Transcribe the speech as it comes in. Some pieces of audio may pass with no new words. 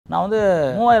நான் வந்து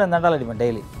 3000 தண்டால் அடிப்பேன்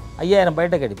டெய்லி, 5000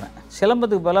 பைட்டக்கு அடிப்பேன்.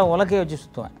 சிலம்பத்துக்கு பதிலாக உலக்கையை வச்சு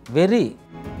சுற்றுவேன். வெறி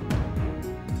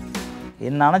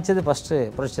என்ன அணைச்சது ஃபஸ்ட்டு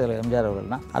புரட்சி தலைவர் எம்ஜிஆர்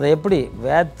அவர்கள் தான். அதை எப்படி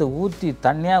வேத்து ஊற்றி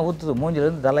தண்ணியாக ஊற்றுது,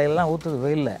 மூஞ்சிலேருந்து தலையெல்லாம் ஊற்றுது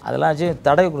வெயிலில். அதெல்லாம் வச்சு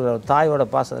தடவை கொடுக்குறாரு, தாயோட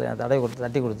பாசத்தில் தடவை கொடுத்து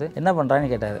தட்டி கொடுத்து என்ன பண்ணுறான்னு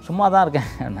கேட்டார். சும்மா தான் இருக்கேன்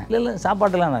என்ன, இல்லை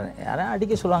சாப்பாட்டுலாம் யாரும்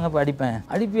அடிக்க சொல்லுவாங்க, இப்போ அடிப்பேன்.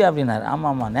 அடிப்பியா அப்படின்னாரு. ஆமாம்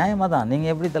ஆமாம் நியாயமாக தான்,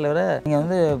 நீங்கள் எப்படி தலைவர், நீங்கள்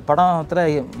வந்து படத்தில்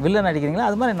வில்லன் அடிக்கிறீங்களா,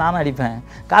 அது மாதிரி நானும் அடிப்பேன்,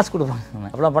 காசு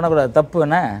கொடுப்பாங்க, அப்படிலாம் பண்ணக்கூடாது, தப்பு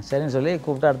என்ன சரின்னு சொல்லி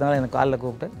கூப்பிட்டு அடுத்த நாள் எனக்கு காலில்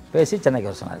கூப்பிட்டு பேசி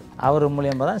சென்னைக்கு வர சொன்னார். அவர்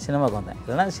மூலியமாக தான் சினிமாவுக்கு வந்தேன்.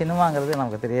 இல்லைன்னா சினிமாங்கிறது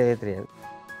நமக்கு தெரியவே தெரியாது.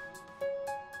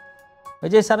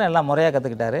 விஜய் சாரும் எல்லாம் முறையாக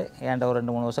கற்றுக்கிட்டாரு, என்கிட்ட ஒரு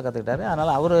 2-3 வருஷம் கற்றுக்கிட்டாரு. அதனால்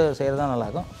அவர் செய்கிறது தான்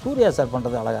நல்லாயிருக்கும். சூர்யா சார்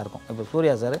பண்ணுறது அழகாக இருக்கும். இப்போ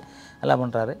சூர்யா சார் எல்லாம்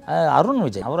பண்ணுறாரு. அருண்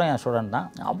விஜய் அவரும் என் ஸ்டூடெண்ட் தான்.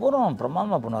 அவரும்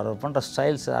பிரமாதமாக பண்ணுவார். அவர் பண்ணுற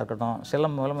ஸ்டைல்ஸாக இருக்கட்டும்,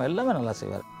 சிலம்பம் எல்லாமே நல்லா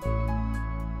செய்வார்.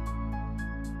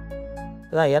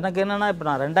 இதான் எனக்கு என்னென்னா, இப்போ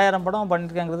நான் 2000 படம்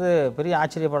பண்ணியிருக்கேங்கிறது பெரிய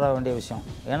ஆச்சரியப்பட வேண்டிய விஷயம்.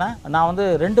 ஏன்னா நான் வந்து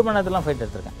 2 மணி நேரத்துலாம் ஃபைட்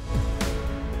எடுத்திருக்கேன்.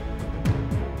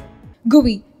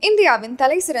 GUI, இந்தியாவின்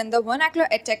தலை சிறந்த vernacular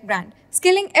edtech brand,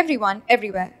 skilling everyone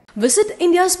everywhere. Visit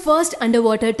India's first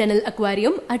underwater tunnel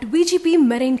aquarium at VGP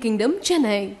Marine Kingdom,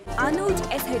 Chennai. Anuj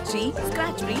SHG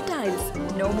scratch-free tiles.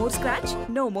 No more scratch,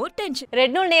 no more tension.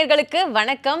 Rednool நேயர்களுக்கு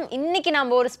வணக்கம். இன்னைக்கு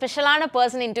நாம ஒரு ஸ்பெஷலான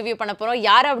பர்சன் இன்டர்வியூ பண்ண போறோம்.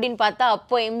 யார் அப்படின்னு பார்த்தா,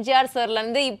 அப்போ எம்ஜிஆர் சார்ல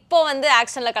இருந்து இப்போ வந்து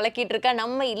ஆக்ஷன்ல கலக்கிட்டு இருக்க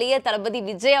நம்ம இளைய தளபதி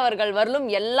விஜய் அவர்கள் வரலும்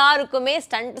எல்லாருக்குமே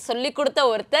ஸ்டண்ட் சொல்லி கொடுத்த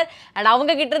ஒருத்தர். அண்ட்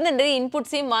அவங்க கிட்ட இருந்து நிறைய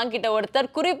இன்புட்ஸையும் வாங்கிட்ட ஒருத்தர்.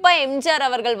 குறிப்பா எம்ஜிஆர்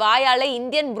அவர்கள் வாயால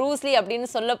இந்தியன் ப்ரூஸ்லி அப்படின்னு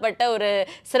சொல்லப்பட்ட ஒரு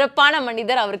சிறப்பான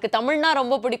மனிதர். அவருக்கு தமிழ்னா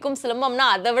ரொம்ப பிடிக்கும், சிலம்பம்னா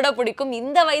அதை விட பிடிக்கும்.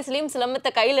 இந்த வயசுலயும் சிலம்பத்தை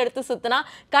கையில் எடுத்து சுத்தினா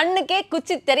கண்ணுக்கே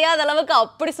குச்சி தெரியாத அளவுக்கு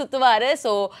அப்படி சுத்துவாரு.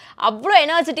 ஸோ அவ்வளோ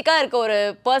எனர்ஜெட்டிக்கா இருக்க ஒரு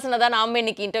பர்சனை தான் நாம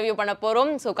இன்னைக்கு இன்டர்வியூ பண்ண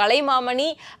போறோம். ஸோ கலைமாமணி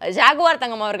ஜாகுவார்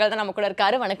தங்கம் அவர்கள் தான் நம்ம கூட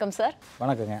இருக்காரு. வணக்கம் சார்.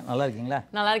 வணக்கங்க, நல்லா இருக்கீங்களா?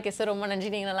 நல்லா இருக்கேன் சார், ரொம்ப நன்றி.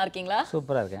 நீங்க நல்லா இருக்கீங்களா?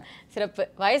 சூப்பராக இருக்கேன். சிறப்பு.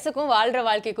 வயசுக்கும் வாழ்ற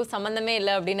வாழ்க்கைக்கும் சம்மந்தமே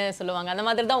இல்லை அப்படின்னு சொல்லுவாங்க. அந்த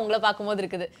மாதிரி தான் உங்களை பார்க்கும்போது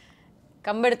இருக்குது.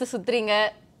 கம்பெடுத்து சுத்துறீங்க,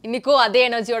 இன்னைக்கும் அதே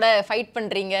எனர்ஜியோட ஃபைட்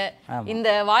பண்ணுறீங்க. இந்த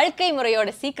வாழ்க்கை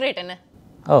முறையோட சீக்ரெட் என்ன?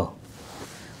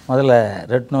 முதல்ல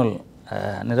ரெட்னூல்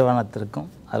நிறுவனத்திற்கும்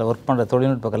அதில் ஒர்க் பண்ணுற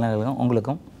தொழில்நுட்ப கலைஞர்களுக்கும்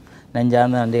உங்களுக்கும்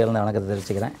நெஞ்சார்ந்த நன்றிகள் வணக்கத்தை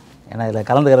தெரிவிச்சுக்கிறேன். ஏன்னா இதில்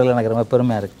கலந்துக்கிறதுல எனக்கு ரொம்ப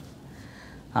பெருமையாக இருக்குது.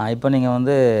 இப்போ நீங்கள்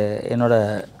வந்து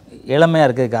என்னோடய இளமையாக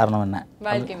இருக்கிறதுக்கு காரணம் என்ன?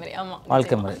 வாழ்க்கை முறை. ஆமாம்,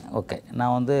 வாழ்க்கை முறை. ஓகே,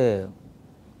 நான் வந்து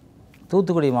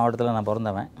தூத்துக்குடி மாவட்டத்தில் நான்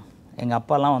பிறந்தவன். எங்கள்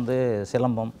அப்பாலாம் வந்து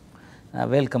சிலம்பம்,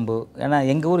 வேல்கம்பு. ஏன்னா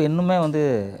எங்கள் ஊர் இன்னுமே வந்து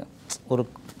ஒரு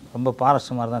ரொம்ப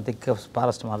ஃபாரஸ்ட் மாதிரி தான், திக்க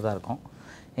ஃபாரஸ்ட் மாதிரி தான் இருக்கும்.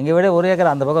 எங்கள் வீடே ஒரு ஏக்கர்.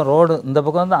 அந்த பக்கம் ரோடு, இந்த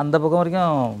பக்கம் வந்து அந்த பக்கம்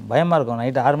வரைக்கும் பயமாக இருக்கும்.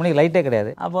 நைட்டு 6 மணிக்கு லைட்டே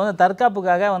கிடையாது. அப்போ வந்து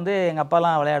தற்காப்புக்காக வந்து எங்கள்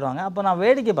அப்பாலாம் விளையாடுவாங்க. அப்போ நான்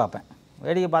வேடிக்கை பார்ப்பேன்,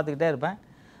 வேடிக்கை பார்த்துக்கிட்டே இருப்பேன்.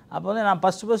 அப்போ வந்து நான்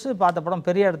ஃபஸ்ட்டு பார்த்த படம்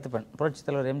பெரிய இடத்து பெண், புரட்சி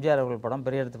தலைவர் எம்ஜிஆர் அவர்கள் படம்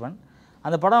பெரிய இடத்து பெண்.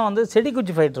 அந்த படம் வந்து செடி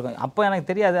குச்சி ஃபைட் இருக்கும். அப்போ எனக்கு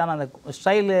தெரியாது, ஆனால் அந்த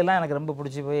ஸ்டைலெலாம் எனக்கு ரொம்ப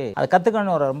பிடிச்சி போய் அதை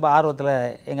கற்றுக்கணும்னு ஒரு ரொம்ப ஆர்வத்தில்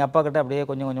எங்கள் அப்பா கிட்டே அப்படியே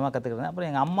கொஞ்சம் கொஞ்சமாக கற்றுக்கிட்டேன். அப்புறம்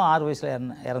எங்கள் அம்மா 6 வயசில்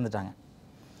இறந்துட்டாங்க.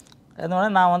 அதனால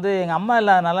நான் வந்து எங்கள் அம்மா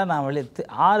இல்லாதனால நான்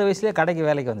 6 வயசுலேயே கடைக்கு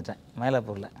வேலைக்கு வந்துட்டேன்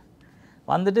மயிலாப்பூரில்.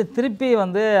 வந்துட்டு திருப்பி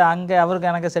வந்து அங்கே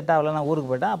அவருக்கு எனக்கு செட் ஆகலை, நான்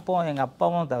ஊருக்கு போயிட்டேன். அப்போது எங்கள்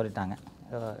அப்பாவும் தவறிட்டாங்க.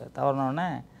 தவறினோடனே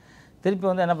திருப்பி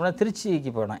வந்து என்ன பண்ணேன்,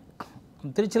 திருச்சிக்கு போனேன்.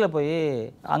 திருச்சியில் போய்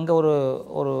அங்கே ஒரு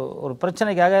ஒரு ஒரு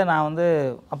பிரச்சனைக்காக நான் வந்து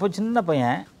அப்போ சின்ன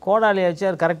பையன் கோடாலி வச்சு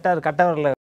அவர் கரெக்டாக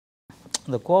கட்டவரில்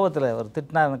இந்த கோவத்தில் ஒரு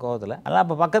திட்டினார். அந்த கோவத்தில் அதெல்லாம்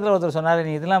அப்போ பக்கத்தில் ஒருத்தர் சொன்னார்,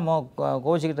 நீ இதெல்லாம்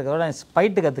கோச்சிக்கிட்டு இருக்கிறத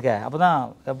ஃபைட்டு கற்றுக்க, அப்போ தான்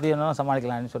எப்படி வேணாலும்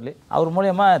சமாளிக்கலாம்னு சொல்லி அவர்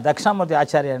மூலியமாக தக்ஷாமூர்த்தி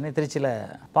ஆச்சாரியார்னு திருச்சியில்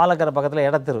பாலக்கரை பக்கத்தில்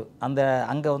இடத்திரு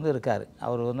அங்கே வந்து இருக்கார்.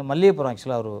 அவர் வந்து மல்லிகைப்புறம்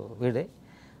ஆக்சுவலாக அவர் வீடு.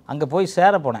 அங்கே போய்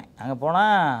சேர போனேன். அங்கே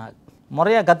போனால்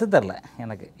முறையாக கற்றுத்தரல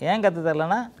எனக்கு. ஏன்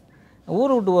கற்றுத்தரலன்னா,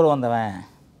 ஊர் விட்டு ஊர் வந்தவன்,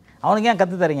 அவனுக்கு ஏன்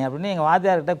கற்றுத்தரீங்க அப்படின்னு எங்கள்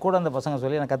வாத்தியார்கிட்ட கூட அந்த பசங்க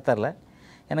சொல்லி எனக்கு கற்றுத்தரல.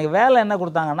 எனக்கு வேலை என்ன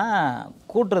கொடுத்தாங்கன்னா,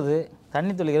 கூட்டுறது,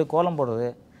 தண்ணி தெளிக்கிறது, கோலம் போடுறது,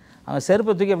 அவன்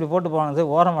செருப்பை தூக்கி அப்படி போட்டு போனது,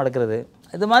 ஓரம் எடுக்கிறது,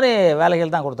 இது மாதிரி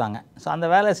வேலைகள் தான் கொடுத்தாங்க. ஸோ அந்த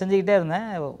வேலையை செஞ்சுக்கிட்டே இருந்தேன்.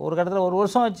 ஒரு கட்டத்தில் 1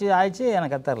 வருஷம் ஆயிடுச்சு,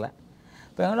 எனக்கு கற்றுத்தரல.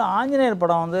 இப்போ எங்களோட ஆஞ்சநேயர்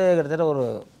படம் வந்து கிட்டத்தட்ட ஒரு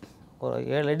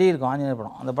 7 அடி இருக்கும் ஆஞ்சநேயர்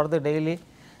படம். அந்த படத்துக்கு டெய்லி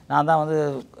நான் தான் வந்து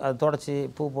அதை தொடச்சி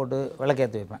பூ போட்டு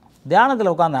விளக்கேற்றி வைப்பேன்.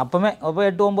 தியானத்தில் உட்காந்தேன். அப்போ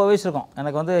 8-9 வயசு இருக்கும்.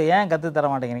 எனக்கு வந்து ஏன் கற்றுத்தர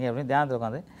மாட்டேங்கிறீங்க அப்படின்னு தியானத்தில்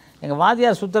உட்காந்து எங்கள்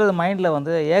வாத்தியார் சுற்றுறது மைண்டில்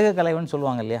வந்து ஏக கலைவன்னு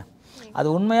சொல்லுவாங்க இல்லையா, அது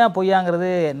உண்மையாக பொய்யாங்கிறது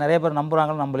நிறைய பேர்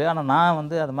நம்புகிறாங்களும் நம்பலையோ. ஆனால் நான்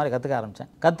வந்து அது மாதிரி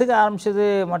கற்றுக்க ஆரம்பித்தது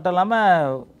மட்டும்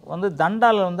இல்லாமல் வந்து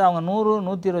தண்டால் வந்து அவங்க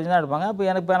 100-120 தான் எடுப்பாங்க. அப்போ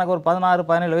எனக்கு ஒரு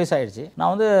 16-17 வயசு ஆகிடுச்சு.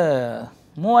 நான் வந்து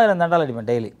 3000 தண்டால் அடிப்பேன்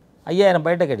டெய்லி, 5000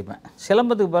 பைட்டக்கு அடிப்பேன்.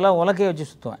 சிலம்பத்துக்கு பதிலாக உலக்கையை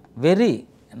வச்சு சுற்றுவேன். வெறி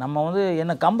நம்ம வந்து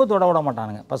என்ன கம்பு தொட விட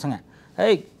மாட்டானுங்க பசங்க.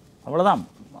 அவ்வளோதான்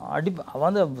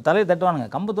வந்து தலையை தட்டுவானுங்க,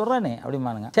 கம்பு தொடுறானே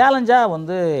அப்படிமானுங்க. சேலஞ்சாக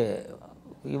வந்து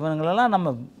இவனுங்களெல்லாம்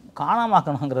நம்ம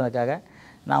காணாமாக்கணுங்கிறதுக்காக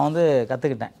நான் வந்து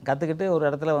கற்றுக்கிட்டு ஒரு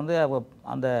இடத்துல வந்து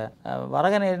அந்த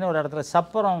வரகநேரின்னு ஒரு இடத்துல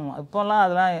சப்பரம், இப்போல்லாம்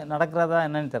அதெல்லாம் நடக்கிறதா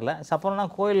என்னன்னு தெரில. சப்பரம்னா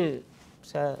கோயில்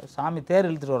சாமி தேர்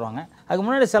இழுத்துட்டு வருவாங்க. அதுக்கு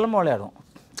முன்னாடி சிலம்பம் விளையாடுவோம்.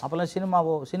 அப்போல்லாம்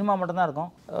சினிமா மட்டும்தான்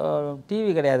இருக்கும்.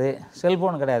 டிவி கிடையாது,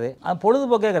 செல்ஃபோன் கிடையாது, அது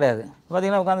பொழுதுபோக்கே கிடையாது.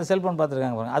 பார்த்தீங்கன்னா உட்காந்து செல்ஃபோன்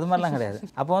பார்த்துருக்காங்க பாருங்க, அது மாதிரிலாம் கிடையாது.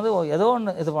 அப்போ வந்து ஏதோ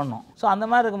ஒன்று இது பண்ணோம். ஸோ அந்த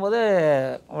மாதிரி இருக்கும்போது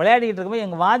விளையாடிக்கிட்டு இருக்கும்போது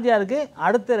எங்கள் வாத்தியாருக்கு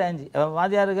அடுத்த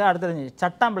ரேஞ்சு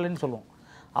சட்டாம்பிள்ளைன்னு சொல்லுவோம்.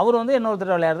 அவர் வந்து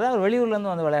இன்னொருத்தர் விளையாடுறாரு, அவர்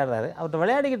வெளியூர்லேருந்து வந்து விளையாடுறாரு. அவர்கிட்ட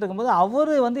விளையாடிக்கிட்டு இருக்கும்போது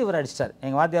அவர் வந்து இவர் அடிச்சிட்டார்,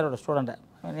 எங்கள் வாத்தியாரோட ஸ்டூடெண்ட்டை.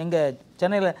 எங்கள்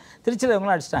சென்னையில் திருச்சியில்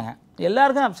இவங்களும் அடிச்சிட்டாங்க.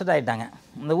 எல்லாருக்கும் அப்செட் ஆகிட்டாங்க.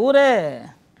 இந்த ஊரே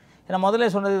ஏன்னா முதல்ல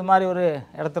சொன்னது இது மாதிரி ஒரு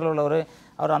இடத்துல உள்ளவர்,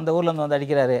 அவர் அந்த ஊர்லேருந்து வந்து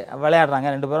அடிக்கிறாரு, விளையாடுறாங்க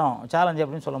 2 பேரும் சேலஞ்சு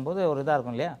அப்படின்னு சொல்லும்போது ஒரு இதாக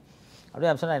இருக்கும் இல்லையா,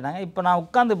 அப்படியே அப்செட் ஆகிட்டாங்க. இப்போ நான்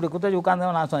உட்காந்து இப்படி குத்தச்சு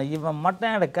உட்காந்து நான் சொன்னேன், இவன் மட்டும்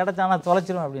என்கிட்ட கிடச்சானா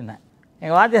தொலைச்சிருவேன் அப்படின்னேன்.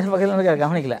 எங்கள் வாத்தியார் பக்கத்தில் இருக்கார்,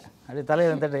 கவனிக்கல. அப்படியே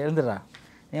தலையில் தட்ட எழுந்துடுறான்,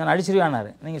 நீங்கள்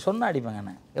அடிச்சிருவானாரு. நீங்கள் சொன்னால் அடிப்பாங்க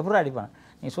என்ன, எப்படி அடிப்பாங்க,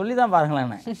 நீங்கள் சொல்லி தான்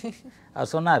பாருங்களேன்.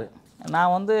 அவர் சொன்னார்,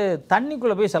 நான் வந்து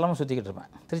தண்ணிக்குள்ளே போய் சிலம்பம் சுற்றிக்கிட்டு இருப்பேன்.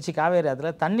 திருச்சி காவேரி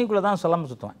ஆற்றுல தண்ணிக்குள்ளே தான் சிலம்பம்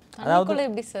சுற்றுவேன். அதாவது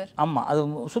எப்படி சார்? ஆமாம், அது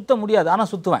சுற்ற முடியாது, ஆனால்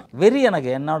சுற்றுவேன். வெறி எனக்கு,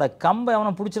 என்னோட கம்பை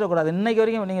அவனை பிடிச்சிடக்கூடாது. இன்றைக்கி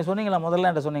வரைக்கும் நீங்கள் சொன்னீங்களா, முதல்ல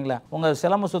என்கிட்ட சொன்னீங்களா, உங்கள்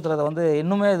சிலம்பம் சுற்றுறதை வந்து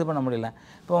இன்னுமே இது பண்ண முடியல.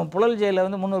 இப்போ புழல் ஜெயிலில்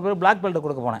வந்து 300 பேர் பிளாக் பெல்ட்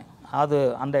கொடுக்க போனேன். அது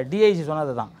அந்த டிஐசி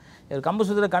சொன்னது தான், இது கம்பு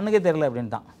சுற்றுற கண்ணுக்கே தெரியல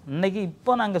அப்படின்னு தான். இன்றைக்கி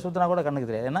இப்போ நான் இங்கே சுற்றினா கூட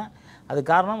கண்ணுக்கு தெரியாது. ஏன்னா அது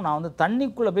காரணம் நான் வந்து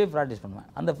தண்ணிக்குள்ளே போய் ப்ராக்டிஸ் பண்ணுவேன்.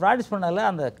 அந்த ப்ராக்டிஸ் பண்ணதில்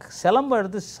அந்த சிலம்பை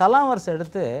எடுத்து சலாவரிசை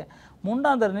எடுத்து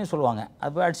முண்டாந்தரணின்னு சொல்லுவாங்க.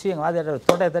 அது போய் அடிச்சு எங்கள் வாத்தியார்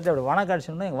தொட்டையை தட்டி அப்படி வணக்கம்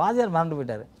அடிச்சுன்னு எங்கள் வாத்தியார் மறந்து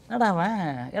போயிட்டார். என்னடா அவன்,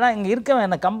 ஏன்னா இங்கே இருக்கவன்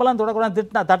என்ன கம்பெல்லாம் தொடக்கூடாது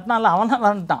தட்டினால அவன் தான்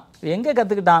மறந்துட்டான். எங்கே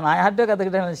கற்றுக்கிட்டான், நான் யார்கிட்டயோ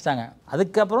கற்றுக்கிட்டேன்னு நினச்சிட்டாங்க.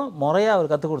 அதுக்கப்புறம் முறையாக அவர்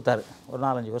கற்றுக் கொடுத்தாரு, ஒரு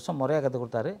 4-5 வருஷம் முறையாக கற்றுக்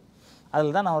கொடுத்தாரு.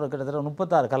 அதில் தான் நான் ஒரு கிட்டத்தட்ட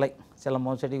 36 கலை,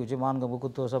 சிலம்பம், செடி குச்சி, மான்கொம்பு,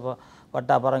 குத்து வசப்பா,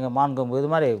 வட்டா பரங்கு, மான்கொம்பு,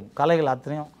 இது மாதிரி கலைகள்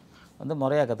அத்தனையும் வந்து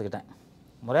முறையாக கற்றுக்கிட்டேன்.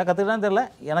 முறையாக கற்றுக்கிட்டான்னு தெரியல,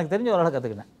 எனக்கு தெரிஞ்ச ஒரு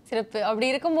கற்றுக்கிட்டேன். சிறப்பு. அப்படி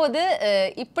இருக்கும்போது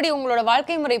இப்படி உங்களோட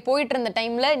வாழ்க்கை முறை போயிட்டு இருந்த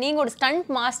டைமில் நீங்கள் ஒரு ஸ்டண்ட்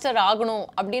மாஸ்டர் ஆகணும்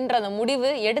அப்படின்ற அந்த முடிவு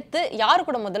எடுத்து யாரு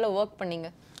கூட முதல்ல ஒர்க் பண்ணீங்க?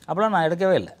 அப்போலாம் நான்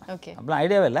எடுக்கவே இல்லை. ஓகே. அப்போலாம்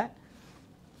ஐடியாவே இல்லை.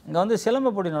 இங்கே வந்து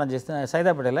சிலம்ப போட்டி நடந்துச்சு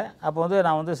சைதாப்பேட்டையில். அப்போ வந்து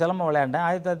நான் வந்து சிலம்பம் விளையாண்டேன்.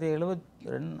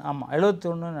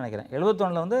 1971 நினைக்கிறேன்.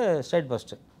 71 வந்து ஸ்டேட்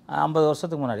ஃபஸ்ட்டு. 50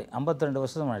 வருஷத்துக்கு முன்னாடி, 52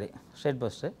 வருஷத்துக்கு முன்னாடி ஸ்டேட்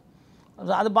ஃபஸ்ட்டு.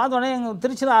 அது பார்த்தோன்னே எங்கள்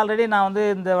திருச்சியில் ஆல்ரெடி நான் வந்து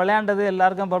இந்த விளையாண்டது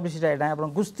எல்லாருக்கும் பப்ளிசிட்டி ஆகிட்டேன்.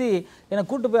 அப்புறம் குஸ்தி என்னை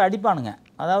கூப்பிட்டு போய் அடிப்பானுங்க.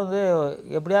 அதாவது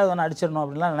எப்படியாவது ஒன்று அடிச்சிடணும்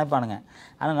அப்படின்லாம் நினைப்பானுங்க.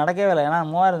 ஆனால் நடக்கவே இல்லை. ஏன்னா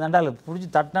 3000 தண்டால் பிடிச்சி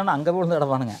தட்டினான்னு அங்கே போய்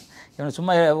கிடப்பானுங்க. இவனை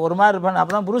சும்மா ஒரு மாதிரி இருப்பானு.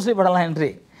 அப்போ தான் புரூஸ்லி படம்லாம்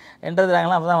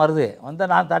என்ட்ரதுறாங்களாம், அப்போ தான் வருது. வந்து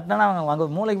நான் தட்டினேன்னா அவங்க அங்கே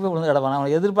மூளைக்கு போய் விழுந்து கிடப்பாங்க.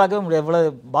 அவனை எதிர்பார்க்கவே முடியாது, இவ்வளோ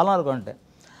பலம் இருக்கும்ன்ட்டு.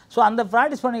 ஸோ அந்த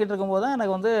ப்ராக்டிஸ் பண்ணிக்கிட்டு இருக்கும்போது தான்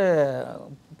எனக்கு வந்து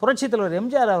புரட்சித் தலைவர்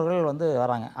எம்ஜிஆர் அவர்கள் வந்து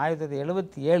வராங்க.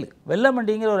 1977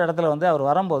 வெள்ளமண்டிங்கிற ஒரு இடத்துல வந்து அவர்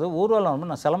வரும்போது ஊர்வலம் வந்து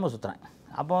நான் சிலம்பம் சுற்றுறேன்.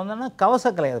 அப்போ வந்து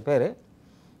கவசக்கலை அது பேர்.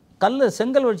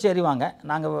 செங்கல் வச்சு எறிவாங்க.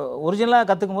 நாங்கள் ஒரிஜினலாக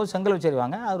கற்றுக்கும் போது செங்கல் வச்சு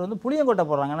எறிவாங்க. அவர் வந்து புளியங்கோட்டை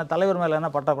போடுறாங்க. ஏன்னா தலைவர் மேலே என்ன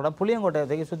பட்டா கூட புளியங்கோட்டையை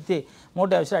தூக்கி சுற்றி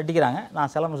மூட்டையை வச்சு அடிக்கிறாங்க.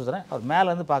 நான் சிலம்பம் சுற்றுறேன். அவர்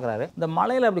மேலேருந்து பார்க்குறாரு. இந்த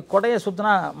மலையில் அப்படி கொடையை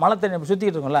சுற்றினா மழை தண்ணி அப்படி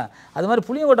சுற்றிக்கிட்டு இருக்கும்ல, அது மாதிரி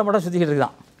புளியங்கோட்டை மட்டும் சுற்றிக்கிட்டு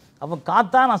இருக்கான். அப்போ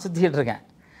காற்றா நான் சுற்றிக்கிட்டு இருக்கேன்.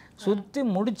 சுற்றி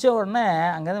முடித்த உடனே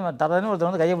அங்கேருந்து தரன்னு ஒருத்தர்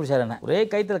வந்து கையை பிடிச்சார். என்ன ஒரே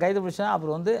கைத்தை பிடிச்சா.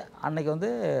 அப்புறம் வந்து அன்றைக்கி வந்து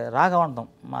ராகவாண்டம்,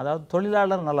 அதாவது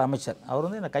தொழிலாளர் நல்ல அமைச்சர், அவர்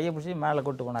வந்து என்னை கையை பிடிச்சி மேலே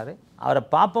கூப்பிட்டு போனார். அவரை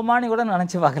பாப்பமானி கூட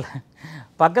நினச்சி பார்க்கல,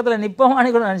 பக்கத்தில்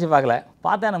நிப்பமானி கூட நினச்சி பார்க்கல.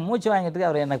 பார்த்தா என்னை மூச்சு வாங்கிட்டு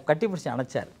அவர் என்னை கட்டி பிடிச்சி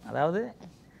அணைச்சார். அதாவது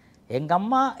எங்கள்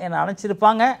அம்மா என்னை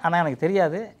அணைச்சிருப்பாங்க, ஆனால் எனக்கு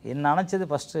தெரியாது. என்னை அணைச்சது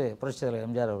ஃபஸ்ட்டு புரட்சித் தலைவர்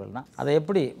எம்ஜிஆர் அவர்கள் தான். அதை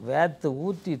எப்படி வேர்த்து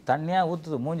ஊற்றி தண்ணியாக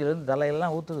ஊற்றுது, மூஞ்சிலேருந்து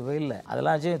தலையெல்லாம் ஊற்றுது வெயிலில்.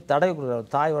 அதெல்லாம் வச்சு தடவை கொடுக்குறாரு.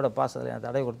 தாயோட பாசத்தில்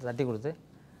தடவை கொடுத்து தட்டி கொடுத்து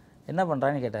என்ன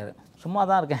பண்ணுறான்னு கேட்டார். சும்மா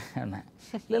தான் இருக்கேன் என்ன.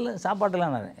 இல்லை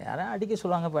சாப்பாட்டுலாம் யாரும் அடிக்க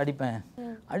சொல்லுவாங்க, இப்போ அடிப்பேன்.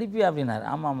 அடிப்பியா அப்படின்னாரு.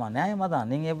 ஆமாம் நியாயமாக தான்.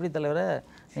 நீங்கள் எப்படி தலைவரை,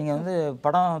 நீங்கள் வந்து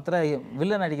படத்தில்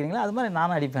வில்லன் அடிக்கிறீங்களா, அது மாதிரி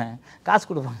நானும் அடிப்பேன், காசு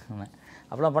கொடுப்பாங்க.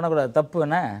 அப்படிலாம் பண்ணக்கூடாது, தப்பு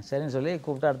என்ன, சரின்னு சொல்லி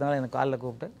கூப்பிட்டு அடுத்த நாள் எனக்கு காலில்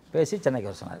கூப்பிட்டு பேசி சென்னைக்கு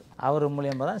வர சொன்னார். அவர்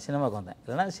மூலியமாக தான் சினிமாவுக்கு வந்தேன்.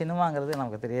 இல்லைன்னா சினிமாங்கிறது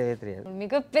நமக்கு தெரியவே தெரியாது.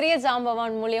 மிகப்பெரிய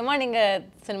ஜாம்பவான் மூலியமாக நீங்கள்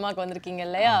சினிமாவுக்கு வந்திருக்கீங்க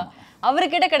இல்லையா?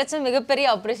 அவர்கிட்ட கிடைச்ச மிகப்பெரிய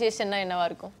அப்ரிசியேஷன்னா என்னவா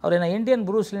இருக்கும்? அவர் என்ன இந்தியன்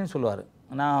புரூஸ்லின்னு சொல்லுவார்.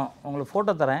 நான் உங்களுக்கு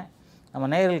ஃபோட்டோ தரேன், நம்ம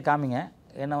நேயர்கள் காமிங்க.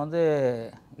 என்னை வந்து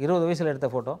 20 வயசில் எடுத்த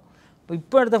ஃபோட்டோ,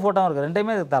 இப்போ எடுத்த ஃபோட்டோ இருக்குது,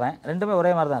 ரெண்டுமே தரேன். ரெண்டுமே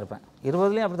ஒரே மாதிரி தான் இருப்பேன்.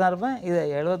 20லையும் அப்படி தான் இருப்பேன், இது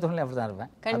 71லையும் அப்படி தான் இருப்பேன்.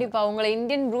 கண்டிப்பாக உங்களை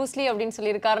இந்தியன் ப்ரூஸ்லி அப்படின்னு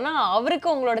சொல்லியிருக்காருன்னா அவருக்கு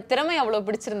உங்களோட திறமை அவ்வளோ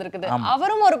பிடிச்சிருந்துருக்குது.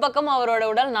 அவரும் ஒரு பக்கம் அவரோட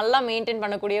உடல் நல்லா மெயின்டைன்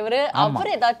பண்ணக்கூடியவர்.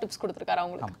 அவர் ஏதாவது டிப்ஸ் கொடுத்துருக்காரு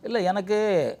அவங்களுக்கு? இல்லை, எனக்கு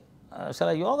சில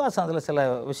யோகாசனத்தில் சில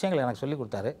விஷயங்கள் எனக்கு சொல்லி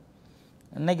கொடுத்தாரு.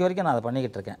 இன்றைக்கி வரைக்கும் நான் அதை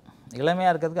பண்ணிக்கிட்டு இருக்கேன்.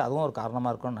 இளமையாக இருக்கிறதுக்கு அதுவும் ஒரு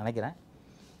காரணமாக இருக்கும்னு நினைக்கிறேன்.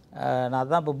 நான்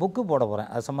அதான் இப்போ புக்கு போட போகிறேன்,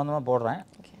 அது சம்மந்தமாக போடுறேன்.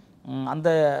 அந்த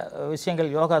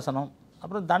விஷயங்கள் யோகாசனம்,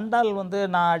 அப்புறம் தண்டால் வந்து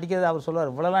நான் அடிக்கிறது அவர் சொல்லுவார்,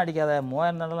 இவ்வளோலாம் அடிக்காத,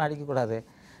 3000 தண்டெல்லாம் அடிக்கக்கூடாது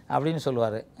அப்படின்னு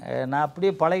சொல்லுவார். நான்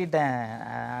அப்படியே பழகிட்டேன்,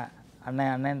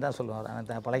 அண்ணன் தான் சொல்லுவார்,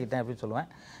 அண்ணன் பழகிட்டேன் அப்படின்னு சொல்லுவேன்.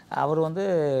 அவர் வந்து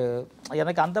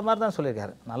எனக்கு அந்த மாதிரி தான்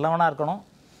சொல்லியிருக்காரு. நல்லவனாக இருக்கணும்,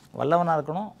 வல்லவனாக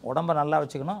இருக்கணும், உடம்பை நல்லா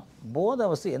வச்சுக்கணும், போதை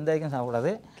வசதி எந்த வரைக்கும்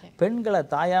சாப்பிடக்கூடாது, பெண்களை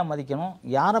தாயாக மதிக்கணும்,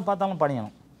 யாரை பார்த்தாலும்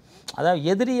பணியணும். அதாவது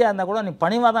எதிரியாக இருந்தால் கூட நீ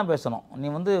பணிவாக தான் பேசணும், நீ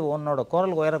வந்து உன்னோட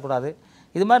குரல் உயரக்கூடாது.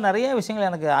 இது மாதிரி நிறைய விஷயங்கள்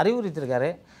எனக்கு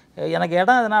அறிவுறுத்திருக்காரு. எனக்கு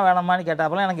இடம் எதுனா வேணாமான்னு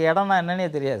கேட்டாப்பெல்லாம் எனக்கு இடம்னா என்னன்னே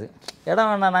தெரியாது. இடம்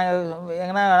வேணாம் நாங்கள்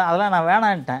எங்கன்னா அதெல்லாம் நான்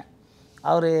வேணான்ட்டேன்.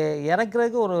 அவர்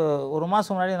இறக்குறதுக்கு ஒரு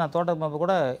மாதம் முன்னாடி நான் தோட்டப்ப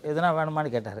கூட எதுனா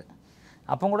வேணுமான்னு கேட்டார்.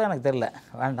 அப்போ கூட எனக்கு தெரில,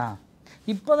 வேண்டாம்.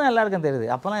 இப்போ தான் எல்லாருக்கும் தெரியுது,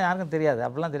 அப்போல்லாம் யாருக்கும் தெரியாது.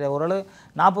 அப்படிலாம் தெரியாது. ஓரளவு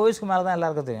 40 வயசுக்கு மேலே தான்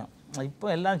எல்லாருக்கும் தெரியும். இப்போ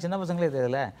எல்லாம் சின்ன பசங்களே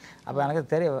தெரியல. அப்போ எனக்கு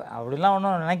தெரியும், அப்படிலாம்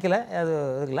ஒன்றும் நினைக்கல, அது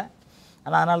இருக்குல்ல.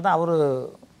 ஆனால் அதனால தான் அவர்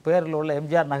பேரில் உள்ள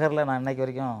எம்ஜிஆர் நகரில் நான் இன்றைக்கி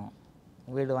வரைக்கும்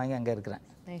வீடு வாங்கி அங்கே இருக்கிறேன்.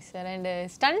 சார் அண்ட்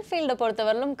ஸ்டண்ட் ஃபீல்டை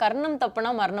பொறுத்தவரையிலும் கர்ணம் தப்புனா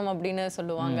மரணம் அப்படின்னு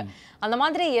சொல்லுவாங்க. அந்த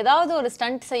மாதிரி ஏதாவது ஒரு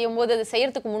ஸ்டண்ட் செய்யும் போது அது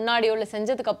செய்யறதுக்கு முன்னாடியோ இல்லை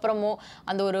செஞ்சதுக்கு அப்புறமோ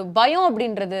அந்த ஒரு பயம்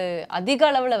அப்படின்றது அதிக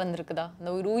அளவில் வந்திருக்குதா? அந்த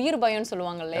ஒரு உயிர் பயம்னு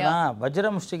சொல்லுவாங்க இல்லையா?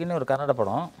 வஜ்ரமுஷ்டிக்குன்னு ஒரு கன்னட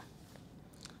படம்.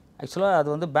 ஆக்சுவலாக அது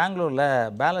வந்து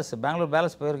பெங்களூர்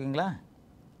பேலஸ் போயிருக்கீங்களா?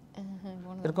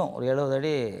 இருக்கும், ஒரு 70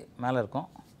 அடி மேலே இருக்கும்.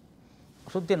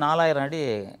 சுற்றி 4000 அடி,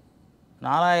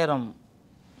 4000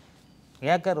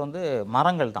 ஏக்கர் வந்து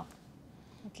மரங்கள் தான்.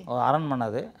 அரண்மனை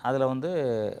அது. அதில் வந்து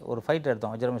ஒரு ஃபைட்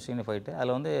எடுத்தோம், வஜ்ரமுஷ்டின்னு ஃபைட்டு.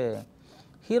 அதில் வந்து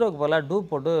ஹீரோக்கு பதிலாக டூப்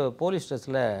போட்டு போலீஸ்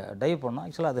ட்ரெஸ்ஸில் டைவ் பண்ணோம்.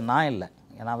 ஆக்சுவலாக அது நான் இல்லை,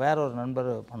 நான் வேற ஒரு நண்பர்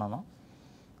பண்ணணும்.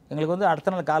 எங்களுக்கு வந்து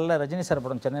அடுத்த நாள் காலையில் ரஜினி சார்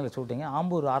படம் சென்னையில் shooting,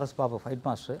 Ambur RS Babu fight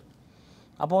master.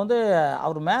 அப்போ வந்து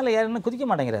அவர் மேலே ஏறின்னு குதிக்க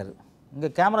மாட்டேங்கிறாரு. இங்கே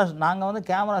கேமரா, நாங்கள் வந்து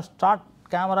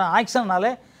கேமரா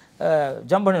ஆக்ஷன்னாலே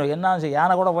ஜம்ப் பண்ணிடுவோம். என்ன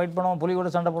யானை கூட ஃபைட் பண்ணுவோம், புலி கூட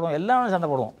சண்டை போடுவோம், எல்லாமே சண்டை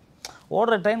போடுவோம்.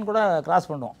 ஓடுற ட்ரெயின் கூட கிராஸ்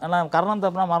பண்ணுவோம். ஏன்னா கர்ணம்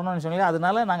தப்புனா மரணம்னு சொல்லி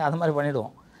அதனால நாங்கள் அது மாதிரி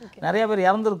பண்ணிவிடுவோம். நிறைய பேர்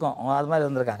இறந்துருக்கோம், அது மாதிரி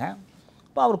இருந்திருக்காங்க.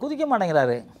 இப்போ அவர் குதிக்க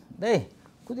மாட்டேங்கிறாரு. டேய்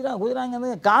குதிராங்க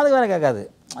காது வேறு கேட்காது.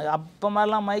 அப்போ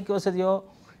மாதிரிலாம் மைக் வசதியோ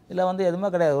இல்லை வந்து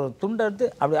எதுவுமே கிடையாது. ஒரு துண்டை எடுத்து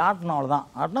அப்படி ஆட்டணும், அவ்வளோதான்.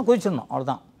 ஆட்டினா குதிச்சிடணும்,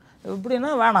 அவ்வளோதான்.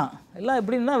 இப்படின்னா வேணாம், எல்லாம்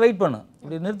இப்படின்னா வெயிட் பண்ணு,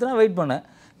 இப்படி நிறுத்தினா வெயிட் பண்ணு,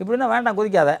 இப்படின்னா வேண்டாம்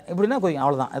குதிக்காத, இப்படின்னா குதிக்கும்,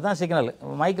 அவ்வளோதான். இதுதான் சிக்னல்.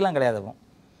 மைக்கெலாம் கிடையாது. இப்போ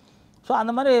ஸோ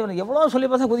அந்த மாதிரி எவ்வளோ சொல்லி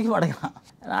பார்த்தா குதிக்க மாட்டேங்கிறான்.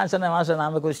 நான் சொன்னேன், மாஸ்டர்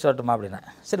நான் போய் குதிச்சுட்டு வரட்டுமா அப்படின்னேன்.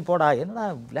 சரி போடா, என்னடா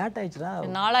லேட் ஆயிடுச்சுடா.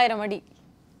 4000 அடி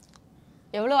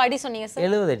எவ்வளோ அடி சொன்னீங்க சார்?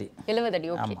 70 அடி. 70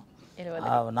 அடி. ஓகே,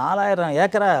 4000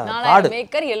 ஏக்கரா காடு, 4000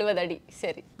 ஏக்கர் 70 அடி.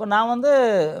 சரி. இப்போ நான் வந்து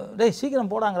டேய்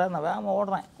சீக்கிரம் போடாங்கிற, நான் வேகமாக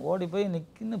ஓடுறேன். ஓடி போய்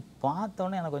நிற்கின்னு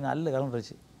பார்த்தோன்னே எனக்கு கொஞ்சம் அல்லு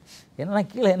கிளம்பிடுச்சு. என்னன்னா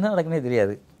கீழே என்ன நடக்குன்னே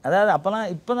தெரியாது. அதாவது அப்போலாம்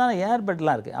இப்போ தான் ஏர்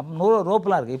பெட்லாம் இருக்குது, அப்போ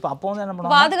ரோப்லாம் இருக்குது. அப்போ வந்து என்ன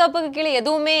பண்ணுவாங்க, பாதுகாப்புக்கு கீழே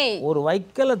எதுவுமே ஒரு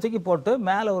வைக்கலை தூக்கி போட்டு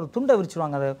மேலே ஒரு துண்டை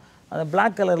விரிச்சிருவாங்க. அந்த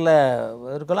பிளாக் கலரில்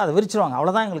இருக்கல, அதை விரிச்சிருவாங்க,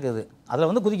 அவ்வளோதான் எங்களுக்கு இது. அதில்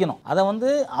வந்து குதிக்கணும். அதை வந்து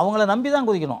அவங்கள நம்பி தான்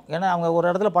குதிக்கணும். ஏன்னா அவங்க ஒரு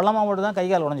இடத்துல பள்ளமாக மட்டும் தான் கை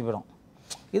கால் உடஞ்சி போயிடும்.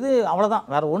 இது அவ்வளோதான்,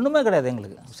 வேறு ஒன்றுமே கிடையாது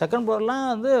எங்களுக்கு. செகண்ட் ஃப்ளோர்லாம்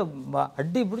வந்து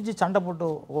அடி பிடிச்சி சண்டை போட்டு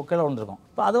கீழே விழுந்துருக்கோம்.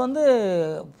 இப்போ அது வந்து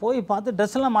போய் பார்த்து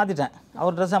ட்ரெஸ்ஸெல்லாம் மாற்றிட்டேன்,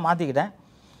 அவர் ட்ரெஸ்ஸை மாற்றிக்கிட்டேன்.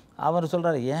 அவர்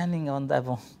சொல்கிறார், ஏன் நீங்கள் வந்தால்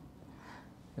இப்போ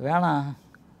வேணாம்,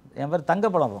 என் பேர்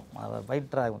தங்கப்படம், அவர்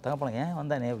ஃபைட்டராக தங்கப்படம், ஏன்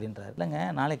வந்தானே அப்படின்றார். இல்லைங்க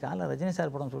நாளைக்கு காலைல ரஜினி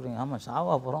சார் படம் சொல்கிறீங்க. ஆமாம்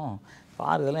சாவா போகிறோம்,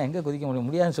 பாரு இதெல்லாம் எங்கே குதிக்க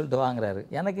முடியாதுன்னு சொல்லிட்டு வாங்குறாரு.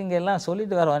 எனக்கு இங்கே எல்லாம்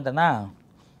சொல்லிவிட்டு வேறு வந்துட்டேன்னா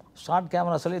ஷார்ட்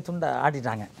கேமரா சொல்லி துண்டை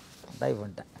ஆட்டிட்டாங்க. டைவ்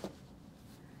பண்ணிட்டேன்,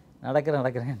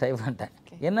 நடக்கிறேன் டைவ் பண்ணிட்டேன்.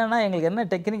 என்னென்னா எங்களுக்கு என்ன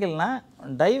டெக்னிக்கல்னால்,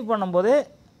 டைவ் பண்ணும்போதே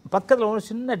பக்கத்தில் ஒரு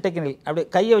சின்ன டெக்னிக்கல், அப்படியே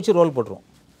கையை வச்சு ரோல் போட்டுருவோம்.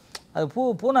 அது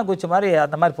பூனை குச்சி மாதிரி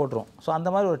அந்த மாதிரி போட்டுருவோம். ஸோ அந்த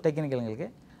மாதிரி ஒரு டெக்னிக்கல் எங்களுக்கு.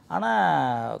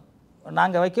 ஆனால்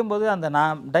நாங்கள் வைக்கும்போது அந்த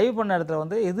நான் டைவ் பண்ண இடத்துல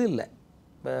வந்து இது இல்லை,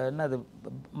 என்னது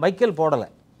மைக்கேல் போடலை.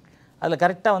 அதில்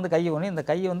கரெக்டாக வந்து கையை ஒன்று, இந்த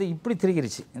கையை வந்து இப்படி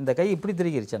திருகிருச்சு, இந்த கை இப்படி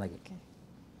திருகிருச்சு. எனக்கு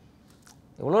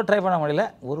எவ்வளோ ட்ரை பண்ண முடியல,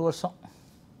 1 வருஷம்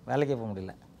வேலைக்கே போக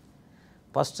முடியல.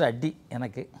 ஃபஸ்ட்டு அடி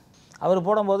எனக்கு. அவர்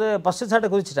போடும்போது ஃபஸ்ட்டு ஷாட்டை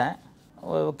குதிச்சிட்டேன்,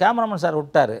 கேமராமேன் சார்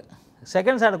விட்டார்.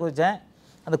 செகண்ட் ஷாட்டை குதித்தேன்,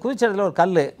 அந்த குதிச்ச இடத்துல ஒரு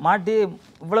கல் மாட்டி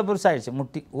இவ்வளோ பெருசாகிடுச்சு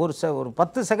முட்டி. ஒரு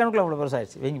 10 செகண்டுக்குள்ளே இவ்வளோ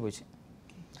பெருசாகிடுச்சு, வீங்கி போச்சு,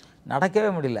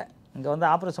 நடக்கவே முடியல. இங்கே வந்து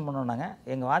ஆப்ரேஷன் பண்ணோன்னாங்க.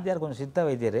 எங்கள் வாத்தியார் கொஞ்சம்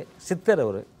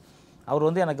சித்தர் அவர்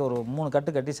வந்து எனக்கு ஒரு 3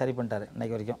 கட்டு கட்டி சரி பண்ணிட்டார்.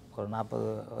 இன்றைக்கி வரைக்கும் ஒரு 40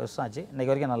 வருஷம் ஆச்சு,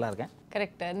 இன்றைக்கி வரைக்கும் நல்லா இருக்கேன்.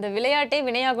 கரெக்ட். இந்த விளையாட்டே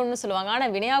வினையாகும்னு சொல்லுவாங்க.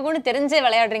 ஆனால் வினையாகும்னு தெரிஞ்சே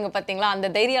விளையாடுறீங்க பார்த்தீங்களா, அந்த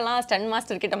தைரியம்லாம் ஸ்டன்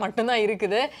மாஸ்டர் கிட்ட மட்டும்தான்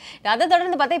இருக்குது. அதை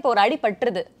தொடர்ந்து பார்த்தா இப்போ ஒரு அடி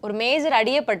பட்டுருது, ஒரு மேஜர்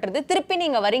அடியே பட்டுருது. திருப்பி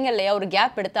நீங்கள் வரீங்க இல்லையா ஒரு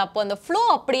கேப் எடுத்து, அப்போ அந்த ஃப்ளோ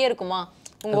அப்படியே இருக்குமா?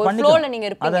 உங்கள் ஒரு ஃப்ளோவில்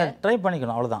நீங்கள் இருப்பீங்க, அதை ட்ரை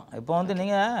பண்ணிக்கணும், அவ்வளோதான். இப்போ வந்து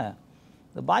நீங்கள்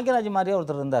இந்த பாக்கியராஜ் மாதிரியே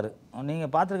ஒருத்தர் இருந்தார், நீங்கள்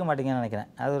பார்த்துருக்க மாட்டீங்கன்னு நினைக்கிறேன்.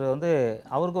 அவர் வந்து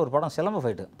அவருக்கு ஒரு படம் சிலம்பு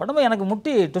ஃபைட்டு படமும் எனக்கு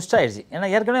முட்டி ட்விஸ்ட் ஆகிடுச்சு. ஏன்னா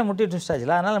ஏற்கனவே முட்டி ட்விஸ்ட் ஆகிடுச்சு,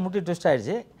 அதனால் முட்டி ட்விஸ்ட்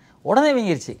ஆகிடுச்சு, உடனே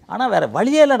வீங்கிடுச்சு. ஆனால் வேறு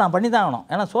வழியே இல்லை, நான் பண்ணி தான் ஆகணும்.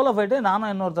 ஏன்னா சோலோ ஃபைட்டு நானும்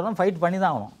இன்னொருத்தரும் ஃபைட் பண்ணி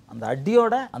தான் ஆகணும். அந்த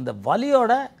அடியோட அந்த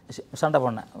வலியோட சண்டை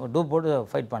பண்ணேன், டூப் போட்டு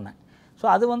ஃபைட் பண்ணேன். ஸோ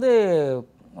அது வந்து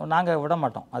நாங்கள் விட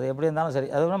மாட்டோம், அது எப்படி இருந்தாலும்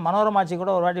சரி. அது மனோரமாச்சி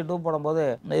கூட ஒரு வாட்டி டூப் போடும்போது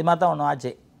இது மாதிரி தான் ஒன்று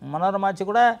ஆச்சு. மனோரமாச்சி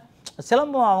கூட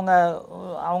சிலம்பம்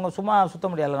அவங்க சும்மா சுற்ற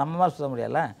முடியலை, நம்ம மாதிரி சுற்ற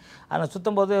முடியலை. அதில்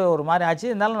சுற்றும் போது ஒரு மாதிரி ஆச்சு.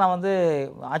 இருந்தாலும் நான் வந்து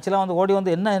ஆச்சுலாம் வந்து ஓடி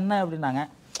வந்து என்ன அப்படின்னாங்க.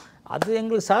 அது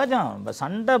எங்களுக்கு சகஜம்,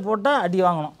 சண்டை போட்டால் அடி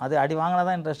வாங்கணும், அது அடி வாங்கினா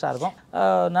தான் இன்ட்ரெஸ்ட்டாக இருக்கும்.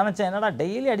 நினச்சேன், என்னடா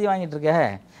டெய்லி அடி வாங்கிட்டு இருக்க,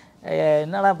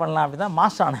 என்னடா பண்ணலாம் அப்படி தான்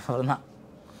மாஸ்டர் ஆனேன் அவர் தான்.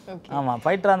 ஆமாம்,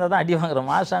 ஃபைட்டராக இருந்தால் தான் அடி வாங்குறோம்.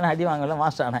 மாஸ்டர் ஆனேன் அடி வாங்கல,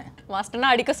 மாஸ்டர் ஆனேன். மாஸ்டர்னா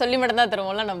அடிக்க சொல்லி மட்டும் தான்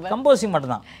தருவோம்ல நம்ம. கம்போசிங்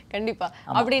மட்டும்தான். கண்டிப்பா.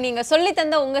 அப்படி நீங்க சொல்லி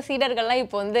தந்த உங்க சீடர்கள்லாம்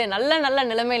இப்போ வந்து நல்ல நல்ல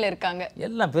நிலைமையில இருக்காங்க.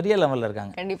 எல்லாம் பெரிய லெவலில்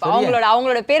இருக்காங்க. கண்டிப்பா.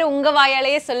 அவங்களோட பேர் உங்க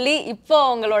வாயாலேயே சொல்லி இப்போ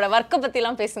அவங்களோட ஒர்க்கை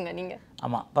பற்றிலாம் பேசுங்க நீங்க.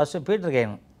 ஆமாம், ஃபஸ்ட்டு பீட்டர்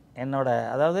கெயின் என்னோட,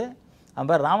 அதாவது அவன்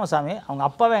பேர் ராமசாமி. அவங்க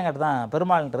அப்பாவே என்கிட்ட தான்,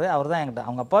 பெருமாள்ன்றது அவர் தான் என்கிட்ட,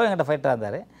 அவங்க அப்பாவே என்கிட்ட ஃபைட்டராக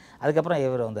இருந்தார். அதுக்கப்புறம்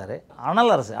இவர் வந்தார்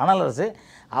அனலரசு.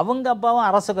 அவங்க அப்பாவும்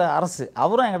அரசு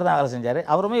அவரும் என்கிட்ட தான் வேலை செஞ்சார்.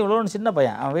 அவருமே இவ்வளோன்னு சின்ன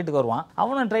பையன், அவன் வீட்டுக்கு வருவான்,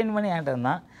 அவனும் ட்ரெயின் பண்ணி என்கிட்ட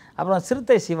இருந்தான். அப்புறம்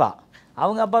சிறுத்தை சிவா,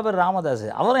 அவங்க அப்பா பேர் ராமதாஸ்,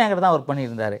 அவரும் என்கிட்ட தான் ஒர்க்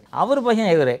பண்ணியிருந்தார். அவர்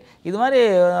பையன் இவர். இது மாதிரி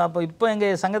இப்போ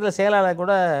எங்கள் சங்கத்தில் செயலாளர்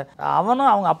கூட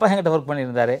அவனும் அவங்க அப்பா என்கிட்ட ஒர்க்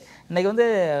பண்ணியிருந்தார். இன்றைக்கி வந்து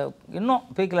இன்னும்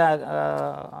பீக்கில்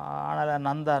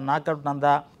நந்தா, நாக் அவுட்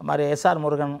நந்தா, இது மாதிரி எஸ்ஆர்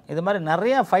முருகன், இது மாதிரி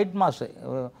நிறையா ஃபைட் மாஸ்டர்.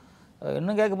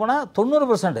 இன்னும் கேட்க போனால்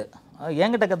 90%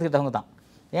 என்கிட்ட கற்றுக்கிட்டவங்க தான்.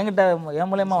 என்கிட்ட என்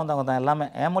மூலியமாக வந்தவங்க தான் எல்லாமே.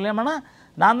 என் மூலியமானா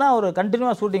நான் தான் ஒரு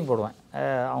கண்டினியூவாக ஷூட்டிங் போடுவேன்,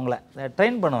 அவங்கள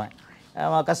ட்ரெயின் பண்ணுவேன்,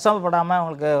 கஷ்டப்படாமல்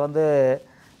அவங்களுக்கு வந்து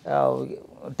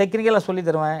டெக்னிக்கலாக சொல்லி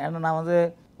தருவேன். ஏன்னா நான் வந்து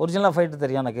ஒரிஜினலாக ஃபைட்டு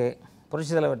தெரியும் எனக்கு,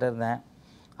 புரட்சி தலைவர்கிட்ட இருந்தேன்.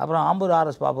 அப்புறம் ஆம்பூர்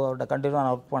ஆர்எஸ் பாபு அவர்கிட்ட கண்டினியூவாக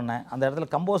நான் ஒர்க் பண்ணேன். அந்த இடத்துல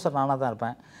கம்போசர் நானாக தான்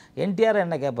இருப்பேன். என்டிஆர்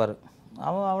என்ன கேட்பார்,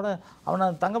 அவனை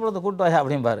தங்கப்படத்தை கூட்டு வாயா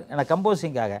அப்படிம்பார், ஏன்னா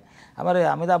கம்போசிங்காக. அது மாதிரி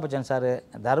அமிதாப் பச்சன் சார்,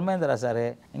 தர்மேந்திரா சார்,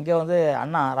 இங்கே வந்து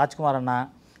அண்ணா ராஜ்குமார் அண்ணா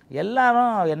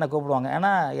எல்லாரும் என்னை கூப்பிடுவாங்க.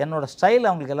 ஏன்னா என்னோடய ஸ்டைல்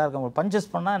அவங்களுக்கு எல்லாருக்கும்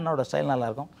பஞ்சஸ் பண்ணால் என்னோடய ஸ்டைல்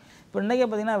நல்லாயிருக்கும். இப்போ இன்றைக்கி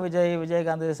பார்த்திங்கன்னா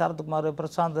விஜயகாந்த், சரத்குமார்,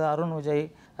 பிரசாந்த், அருண் விஜய்,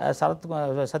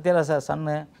 சத்யராஜ்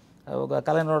சன்னு,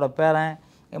 கலைஞரோட பேரன்,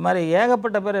 இது மாதிரி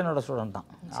ஏகப்பட்ட பேர் என்னோடய ஸ்டூடெண்ட் தான்.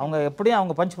 அவங்க எப்படியும்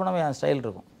அவங்க பஞ்ச் பண்ணவே என் ஸ்டைல்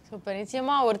இருக்கும். சூப்பர்.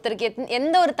 நிச்சயமா ஒருத்தருக்கு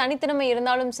எந்த ஒரு தனித்திறமை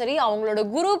இருந்தாலும் சரி, அவங்களோட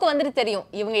குருவுக்கு வந்துட்டு தெரியும்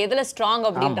இவங்க எதில் ஸ்ட்ராங்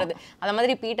அப்படின்றது. அந்த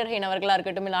மாதிரி பீட்டர் ஹெயின் அவர்களாக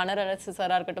இருக்கட்டும், இல்லை அனரசு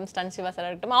சாராக இருக்கட்டும், ஸ்டன் சிவா சாராக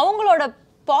இருக்கட்டும், அவங்களோட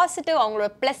பாசிட்டிவ், அவங்களோட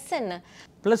ப்ளஸ் என்ன?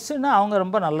 ப்ளஸ்ஸுன்னா அவங்க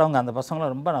ரொம்ப நல்லவங்க, அந்த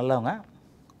பசங்களும் ரொம்ப நல்லவங்க.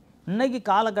 இன்றைக்கி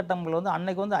காலகட்டங்கள் வந்து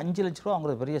அன்றைக்கி வந்து 5 லட்ச ரூபா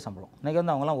அவங்களுக்கு பெரிய சம்பளம். இன்றைக்கி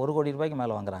வந்து அவங்களாம் 1 கோடி ரூபாய்க்கு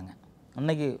மேலே வாங்குறாங்க.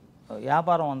 இன்றைக்கி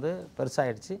வியாபாரம் வந்து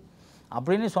பெருசாகிடுச்சு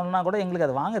அப்படின்னு சொன்னால் கூட எங்களுக்கு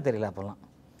அது வாங்க தெரியல அப்போல்லாம்.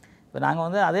 இப்போ நாங்கள்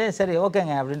வந்து அதே சரி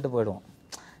ஓகேங்க அப்படின்ட்டு போயிடுவோம்.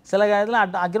 சில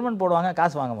காலத்தில் அக்ரிமெண்ட் போடுவாங்க,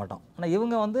 காசு வாங்க மாட்டோம். ஆனால்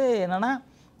இவங்க வந்து என்னென்னா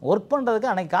ஒர்க்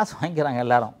பண்ணுறதுக்கு அன்றைக்கி காசு வாங்கிக்கிறாங்க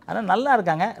எல்லோரும். ஆனால் நல்லா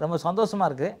இருக்காங்க, ரொம்ப சந்தோஷமாக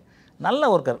இருக்குது. நல்ல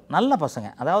ஒர்க்கர், நல்ல பசங்க,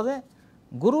 அதாவது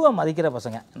குருவை மதிக்கிற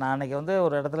பசங்க. நான் அன்றைக்கி வந்து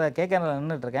ஒரு இடத்துல கேட்கறதுல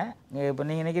நின்றுட்டுருக்கேன். இப்போ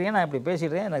நீங்கள் நினைக்கிறீங்க நான் இப்படி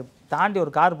பேசிகிட்டு இருக்கேன், எனக்கு தாண்டி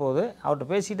ஒரு கார் போகுது, அவர்கிட்ட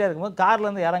பேசிகிட்டே இருக்கும்போது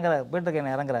கார்லேருந்து பீட்டர்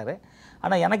கெயின் இறங்குறாரு.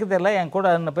 ஆனால் எனக்கு தெரியல, என் கூட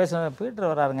என்ன பேசுகிற பீட்டர்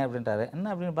வராருங்க அப்படின்ட்டாரு. என்ன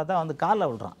அப்படின்னு பார்த்தா வந்து காலில்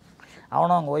விழுறான்.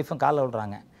 அவனும் அவங்க ஒய்ஃபும் காலில்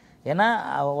விழுறாங்க. ஏன்னா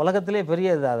உலகத்திலே பெரிய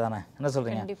இது அதானே, என்ன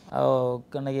சொல்கிறீங்க?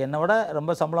 இன்றைக்கி என்னை விட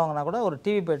ரொம்ப சம்பளம் வாங்கினா கூட ஒரு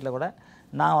டிவி பேட்டில் கூட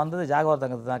நான் வந்தது ஜாகுவார்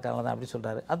தங்கத்தை தான் காரணம் தான் அப்படி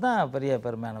சொல்கிறாரு. அதுதான் பெரிய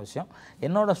பெருமையான விஷயம்.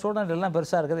 என்னோடய ஸ்டூடெண்ட் எல்லாம்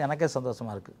பெருசாக இருக்குது, எனக்கே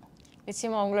சந்தோஷமாக இருக்குது.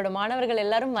 நிச்சயமா உங்களோட மாணவர்கள்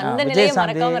எல்லாரும் வந்த நிலையை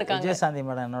மறக்காம இருக்காங்க. விஜயசாந்தி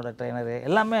மேடம் என்னோட ட்ரெயினரு,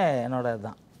 எல்லாமே என்னோட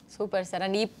தான். Super sir.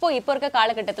 அண்ட் இப்போ இருக்க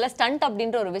காலகட்டத்தில் ஸ்டண்ட்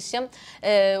அப்படின்ற ஒரு விஷயம்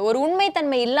ஒரு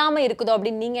உண்மைத்தன்மை இல்லாமல் இருக்குதோ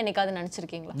அப்படின்னு நீங்கள் என்னைக்காவது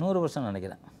நினச்சிருக்கீங்களா? 100%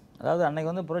 நினைக்கிறேன். அதாவது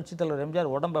அன்றைக்கி வந்து புரட்சி தலைவர்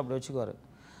எம்ஜிஆர் உடம்பு அப்படி வச்சுக்குவார்.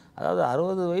 அதாவது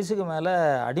 60 வயசுக்கு மேலே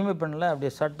அடிமை பெண்ணில்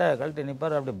அப்படியே சட்டை கழட்டி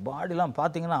நிற்பார். அப்படி பாடிலாம்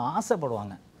பார்த்தீங்கன்னா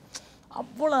ஆசைப்படுவாங்க.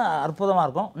 அவ்வளோ அற்புதமாக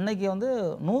இருக்கும். இன்றைக்கி வந்து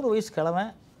 100 வயசு கிழமை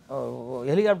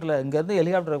ஹெலிகாப்டரில் இங்கேருந்து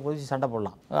ஹெலிகாப்டரை குதிச்சு சண்டை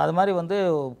போடலாம். அது மாதிரி வந்து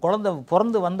குழந்தை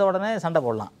பிறந்து வந்த உடனே சண்டை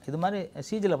போடலாம். இது மாதிரி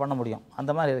சிஜியில் பண்ண முடியும்.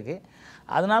 அந்த மாதிரி இருக்குது.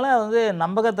 அதனால் வந்து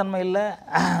நம்பகத்தன்மை இல்லை.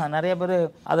 நிறைய பேர்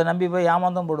அதை நம்பி போய்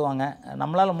ஏமாந்தும் போடுவாங்க.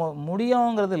 நம்மளால்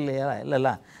முடியுங்கிறது இல்லையா?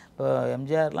 இல்லைல்ல. இப்போ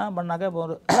எம்ஜிஆர்லாம் பண்ணாக்க இப்போ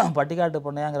ஒரு பட்டிக்காட்டு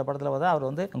பொண்ணையாங்கிற படத்தில் பார்த்தா அவர்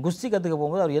வந்து குஸ்தி கற்றுக்க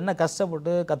போகும்போது அவர் என்ன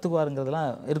கஷ்டப்பட்டு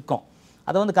கற்றுக்குவாருங்கிறதுலாம் இருக்கும்.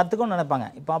 அதை வந்து கற்றுக்கணும்னு நினைப்பாங்க.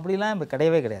 இப்போ அப்படிலாம் இப்போ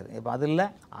கிடையவே கிடையாது. இப்போ அது இல்லை.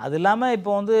 அது இல்லாமல்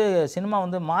இப்போ வந்து சினிமா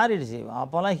வந்து மாறிடுச்சு.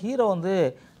 அப்போல்லாம் ஹீரோ வந்து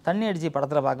தண்ணி அடித்து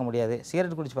படத்தில் பார்க்க முடியாது,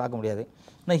 சிகரெட் குடித்து பார்க்க முடியாது.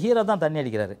 இன்னும் ஹீரோ தான் தண்ணி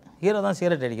அடிக்கிறாரு, ஹீரோ தான்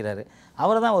சிகரெட் அடிக்கிறாரு,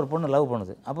 அவரை தான் ஒரு பொண்ணு லவ்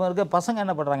பண்ணுது. அப்போ இருக்க பசங்க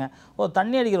என்ன பண்ணுறாங்க,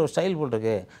 தண்ணி அடிக்கிற ஒரு ஸ்டைல்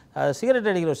போட்டிருக்கு, சிகரெட்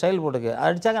அடிக்கிற ஒரு ஸ்டைல் போட்டிருக்கு,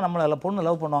 அடித்தாக்க நம்மளை பொண்ணு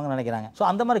லவ் பண்ணுவாங்கன்னு நினைக்கிறாங்க. ஸோ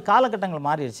அந்த மாதிரி காலகட்டங்கள்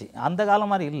மாறிடுச்சு. அந்த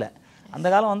காலம் மாதிரி இல்லை. அந்த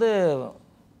காலம் வந்து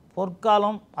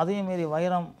பொற்காலம், அதையும் மீறி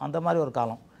வைரம், அந்த மாதிரி ஒரு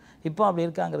காலம். இப்போ அப்படி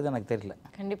இருக்காங்கிறது எனக்கு தெரியல.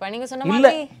 கண்டிப்பா நீங்க சொன்ன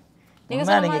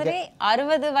மாதிரி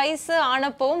 60 வயசு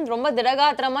ஆனப்பவும் ரொம்ப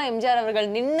திடகாத்திரமா எம்ஜிஆர் அவர்கள்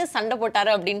நின்று சண்டை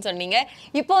போட்டாரு அப்படின்னு சொன்னீங்க.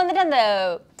 இப்போ வந்துட்டு அந்த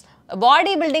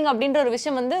பாடி பில்டிங் அப்படின்ற ஒரு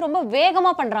விஷயம் வந்து ரொம்ப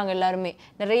வேகமா பண்றாங்க. எல்லாருமே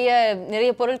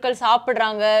நிறைய பொருட்கள்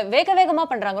சாப்பிடுறாங்க, வேகமா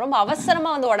பண்றாங்க. ரொம்ப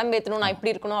அவசரமா வந்து உடம்பு ஏற்றணும், நான்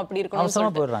இப்படி இருக்கணும் அப்படி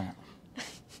இருக்கணும் போயிடுறாங்க.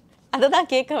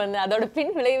 அததான் கேட்க வந்து அதோட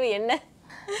பின் விளைவு என்ன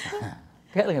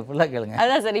கேளுங்க, ஃபுல்லாக கேளுங்க.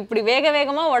 அதான் சார், இப்படி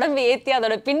வேகமா உடம்பு ஏற்றி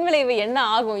அதோட பின் விளைவு என்ன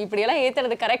ஆகும்? இப்படியெல்லாம்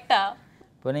ஏற்றுறது கரெக்டா?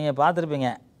 இப்போ நீங்கள் பார்த்துருப்பீங்க,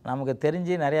 நமக்கு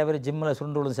தெரிஞ்சு நிறையா பேர் ஜிம்மில்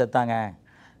சுருண்டு விழுந்து செத்தாங்க,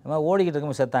 இந்த மாதிரி ஓடிக்கிட்டு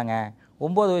இருக்கும்போது செத்தாங்க,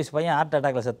 9 வயசு பையன் ஹார்ட்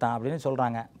அட்டாக்ல செத்தான் அப்படின்னு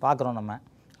சொல்கிறாங்க, பார்க்குறோம் நம்ம.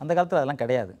 அந்த காலத்தில் அதெல்லாம்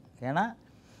கிடையாது. ஏன்னா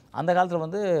அந்த காலத்தில்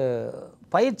வந்து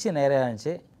பயிற்சி நிறையா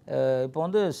இருந்துச்சு, இப்போ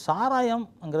வந்து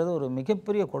சாராயம்ங்கிறது ஒரு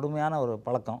மிகப்பெரிய கொடுமையான ஒரு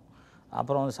பழக்கம்.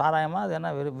 அப்புறம் வந்து சாராயமாக அது என்ன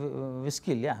விஸ்கி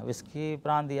இல்லையா, விஸ்கி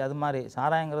பிராந்தி அது மாதிரி.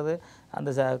 சாராயங்கிறது அந்த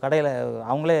கடையில்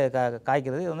அவங்களே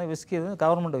காய்க்கிறது. இது வந்து விஸ்கி வந்து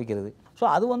கவர்மெண்ட் விற்கிறது. ஸோ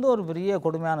அது வந்து ஒரு பெரிய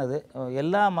கொடுமையானது.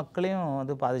 எல்லா மக்களையும்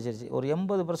வந்து பாதிச்சிருச்சு. ஒரு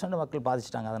 80% மக்கள்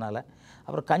பாதிச்சிட்டாங்க அதனால்.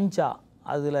 அப்புறம் கஞ்சா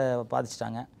அதில்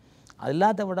பாதிச்சிட்டாங்க. அது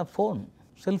எல்லாத்த விட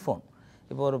செல்ஃபோன்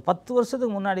இப்போ ஒரு 10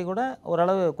 வருஷத்துக்கு முன்னாடி கூட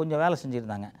ஓரளவு கொஞ்சம் வேலை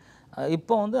செஞ்சுருந்தாங்க.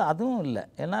 இப்போ வந்து அதுவும் இல்லை.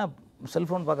 ஏன்னா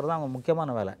செல்ஃபோன் பார்க்குறது தான் அவங்க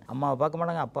முக்கியமான வேலை. அம்மாவை பார்க்க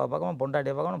மாட்டாங்க, அப்பாவை பார்க்க மாட்டாங்க,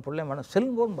 பொண்டாட்டியை பார்க்கணும், பிள்ளைய மாட்டாங்க,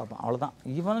 செல்ஃபோன் பார்ப்பான், அவ்வளோதான்.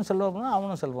 இவனும் செல்ஃபோன் பார்ப்பான்,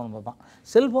 அவனும் செல்ஃபோன் பார்ப்பான்.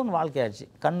 செல்ஃபோன் வாழ்க்கையாச்சு.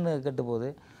 கண் கெட்டு போகுது.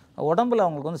 உடம்புல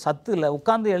அவங்களுக்கு வந்து சத்து இல்லை.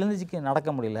 உட்காந்து எழுந்திரிச்சு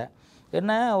நடக்க முடியல.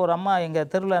 என்ன ஒரு அம்மா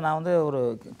எங்கள் தெருவில் நான் வந்து ஒரு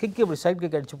கிக் இப்படி சைட்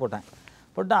கிக் அடித்து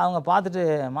போட்டு அவங்க பார்த்துட்டு,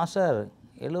 மாஸ்டர்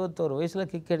 71 வயசில்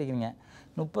கிக் அடிக்கிறீங்க,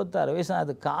 36 வயசு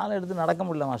அது காலை எடுத்து நடக்க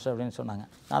முடியல மாஸ்டர் அப்படின்னு சொன்னாங்க.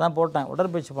 நான் தான் போட்டேன்,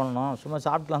 உடற்பயிற்சி பண்ணணும், சும்மா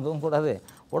சாப்பிட்டுலாம் தூங்கக்கூடாது,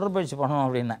 உடற்பயிற்சி பண்ணணும்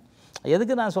அப்படின்னேன்.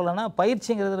 எதுக்கு நான் சொல்லனா,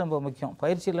 பயிற்சிங்கிறது ரொம்ப முக்கியம்.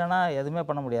 பயிற்சி இல்லைன்னா எதுவுமே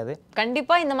பண்ண முடியாது.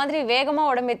 கண்டிப்பா இந்த மாதிரி வேகமா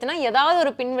உடம்பேத்தினா ஏதாவது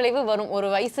ஒரு பின்விளைவு வரும். ஒரு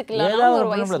வயசுக்கு இல்ல ஒரு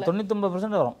வயசுல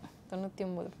 99% வரும்.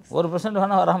 99% 1%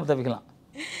 வேணா வராமல் தப்பிக்கலாம்.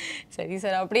 சரி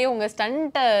சார், அப்படியே உங்க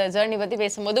ஸ்டண்ட் ஜர்னி பத்தி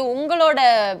பேசும்போது உங்களோட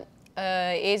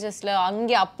ஏஜஸ்ல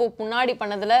அங்கே அப்போ முன்னாடி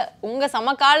பண்ணதுல உங்க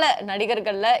சமகால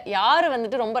நடிகர்கள்ல யாரு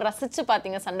வந்துட்டு ரொம்ப ரசிச்சு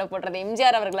பாத்தீங்க சண்டை போடுறது?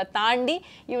 எம்ஜிஆர் அவர்களை தாண்டி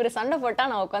இவர் சண்டை போட்டா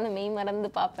நான் உட்காந்து மெய் மறந்து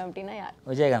பார்ப்பேன் அப்படின்னா யார்?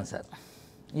 விஜயகாந்த் சார்.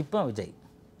 இப்போ விஜய்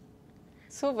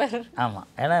சூப்பர். ஆமாம்,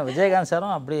 ஏன்னா விஜயகாந்த்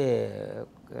சாரும் அப்படி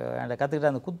என்கிட்ட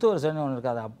கற்றுக்கிட்ட அந்த குத்து ஒரு சனி ஒன்று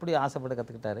இருக்குது, அதை அப்படி ஆசைப்பட்டு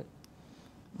கற்றுக்கிட்டாரு.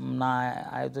 நான்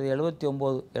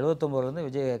 1979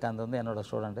 விஜயகாந்த் வந்து என்னோடய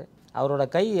ஸ்டூடெண்ட்டு. அவரோட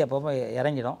கை எப்போவுமே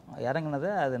இறங்கினது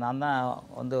அது நான் தான்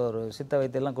வந்து ஒரு சித்த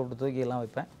வைத்தியெல்லாம் கூப்பிட்டு தூக்கியெல்லாம்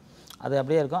வைப்பேன். அது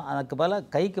அப்படியே இருக்கும். அதுக்கு பதிலாக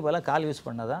கைக்கு பதிலாக கால் யூஸ்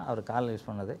பண்ணதான் அவர் கால் யூஸ்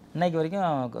பண்ணது. இன்றைக்கி வரைக்கும்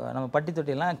நம்ம பட்டி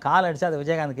தொட்டியெல்லாம் கால் அடித்தா அது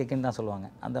விஜயகாந்த் கிக்குன்னு தான் சொல்லுவாங்க.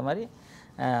 அந்த மாதிரி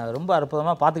ரொம்ப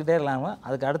அற்புதமாக பார்த்துக்கிட்டே இருக்கலாங்க.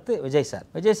 அதுக்கு அடுத்து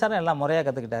விஜய் சாரும் எல்லாம் முறையாக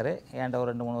கற்றுக்கிட்டாரு. என்கிட்ட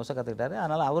ஒரு 2-3 வருஷம் கற்றுக்கிட்டாரு.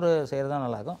 அதனால் அவர் செய்கிறது தான்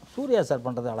நல்லாயிருக்கும். சூர்யா சார்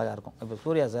பண்ணுறது அழகாக இருக்கும். இப்போ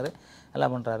சூர்யா சார்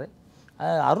எல்லாம் பண்ணுறாரு.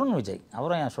 அருண் விஜய்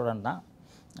அவரும் என் ஸ்டூடெண்ட் தான்.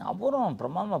 அவரும்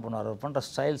பிரமாதமாக பண்ணுவார். அவர் பண்ணுற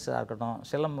ஸ்டைல்ஸாக இருக்கட்டும்,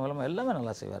 சிலம்பம் எல்லாமே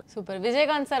நல்லா செய்வார். சூப்பர்.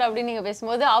 விஜயகாந்த் சார் அப்படின்னு நீங்கள்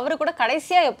பேசும்போது அவரு கூட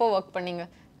கடைசியாக எப்போ ஒர்க் பண்ணீங்க?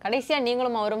 கடைசியாக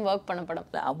நீங்களும் அவரும் ஒர்க் பண்ண படம்?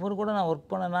 அவர் கூட நான்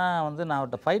ஒர்க் பண்ணேன்னா வந்து நான்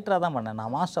அவர்கிட்ட ஃபைட்டராக தான் பண்ணேன்.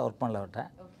 நான் மாஸ்டர் ஒர்க் பண்ணல அவர்கிட்ட.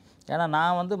 ஏன்னா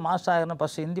நான் வந்து மாஸ்டர் ஆகிறேன்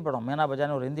ஃபஸ்ட்டு ஹிந்தி படம் மீனா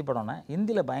பஜார்னு ஒரு ஹிந்தி படம்னு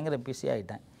ஹிந்தியில் பயங்கர பிஸி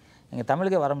ஆகிட்டேன். எங்கள்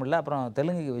தமிழுக்கே வர முடியல. அப்புறம்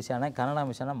தெலுங்குக்கு விஷயானேன், கன்னடா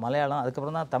விஷயானேன், மலையாளம்,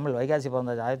 அதுக்கப்புறம் தான் தமிழ். வைகாசி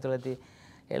பிறந்தாச்சு 1979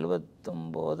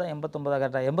 89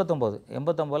 கரெக்டாக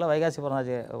 89 வைகாசி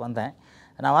பிறந்தாச்சு வந்தேன்.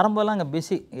 நான் வரும்போதெல்லாம் அங்கே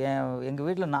பிஸி. எங்கள்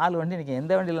வீட்டில் 4 வண்டி நிற்கும்.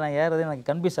 எந்த வண்டியில் நான் ஏறது எனக்கு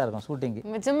கன்ஃபியூஸாக இருக்கும் ஷூட்டிங்கு.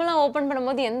 ஜிம்லாம் ஓப்பன்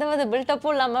பண்ணும்போது எந்த வித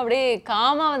பில்டப்பும் இல்லாமல் அப்படியே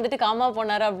காமா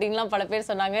போனார் அப்படின்லாம் பல பேர்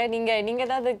சொன்னாங்க. நீங்கள்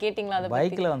ஏதாவது கேட்டிங்களா? அதை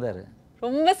பைக்கில் வந்தார்.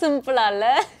 ரொம்ப சிம்பிளா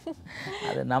இல்லை?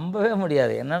 அது நம்பவே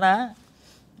முடியாது. என்னன்னா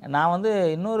நான் வந்து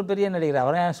இன்னொரு பெரிய நடிகர்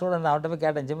அவரே என் ஸ்டூடெண்ட். அவர்கிட்ட போய்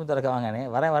கேட்டேன், ஜிம்மு திறக்க வாங்கன்னு.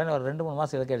 வரேன்னு ஒரு 2-3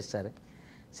 மாதம் இலக்கு அடிச்சிட்டாரு.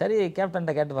 சரி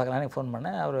கேப்டன்கிட்ட கேட்டு பார்க்கலான்னு ஃபோன்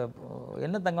பண்ணேன். அவர்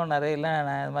என்ன தங்கம்னாரு, இல்லை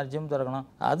நான் இது மாதிரி ஜிம் திறக்கணும்.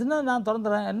 அதுனா நான்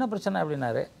திறந்துறேன், என்ன பிரச்சனை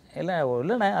அப்படின்னாரு.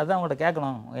 இல்லைண்ணே அதுதான் அவங்கள்ட்ட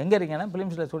கேட்கணும். எங்கே இருக்கேன்னா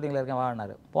ஃபிலிம்ஸில் ஷூட்டிங்கில் இருக்கேன்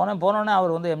வாங்கினார். போனோடனே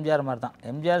அவர் வந்து எம்ஜிஆர் மாதிரி தான்.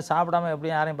 எம்ஜிஆர் சாப்பிடாம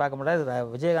எப்படியும் யாரையும் பார்க்க மாட்டார்.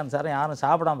 விஜயகாந்த் சாரும் யாரும்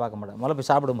சாப்பிடாம பார்க்க மாட்டார். முதல்ல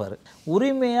போய் சாப்பிடும்பார்.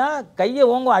 உரிமையாக கையை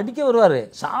அடிக்க வருவார்.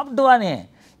 சாப்பிட்டு வானே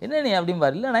என்ன நீ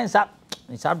அப்படிம்பார். இல்லை நான்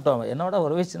நீ சாப்பிட்டோம், என்னோட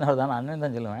ஒரு வயசுனால தான், நான் அண்ணன்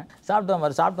தான் சொல்லுவேன். சாப்பிட்டு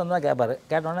வந்து தான் கேட்பார்.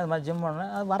 கேட்டோன்னே இது மாதிரி ஜிம்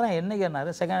பண்ணேன். அது வரேன் என்னைக்கு என்னார்,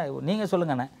 நீங்கள்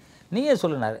சொல்லுங்கண்ணே, நீங்கள்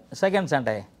சொல்லுனார், செகண்ட்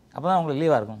சண்டே அப்போ தான் உங்களுக்கு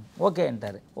லீவாக இருக்கும்.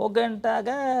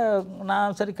 ஓகேன்ட்டாக்க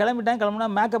நான் சரி கிளம்பினா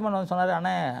மேக்கப் பண்ண வந்து சொன்னார்.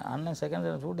 அண்ணன்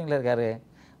செகண்ட் ஷூட்டிங்கில் இருக்கார்,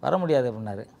 வர முடியாது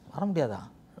அப்படின்னாரு. வர முடியாதா?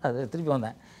 அது திருப்பி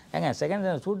வந்தேன். ஏங்க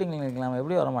செகண்ட் ஷூட்டிங்கில் இருக்கலாம்,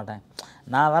 எப்படி வர மாட்டேன்,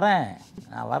 நான்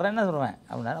வரேன்னு சொல்லுவேன்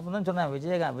அப்படின்னாரு. அப்போ தான் சொன்னேன்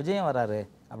விஜயம் வராரு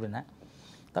அப்படின்னேன்.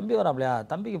 தம்பி வராப்லையா,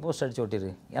 தம்பிக்கு போஸ்ட் அடித்து ஒட்டிரு,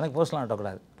 எனக்கு போஸ்ட்லாம்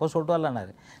ஒட்டக்கூடாது. போஸ்ட் ஒட்டு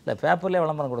வரலன்னாரு. இல்லை பேப்பர்லேயே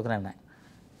விளம்பரம் கொடுக்குறேன்,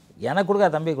 எனக்கு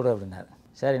கொடுக்காது தம்பி கொடு அப்படின்னாரு.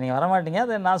 சரி நீங்கள் வரமாட்டீங்க,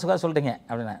 அதை நான் சுகா சொல்லிட்டீங்க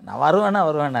அப்படின்னா நான்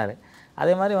வருவேன்னாரு.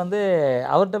 அதே மாதிரி வந்து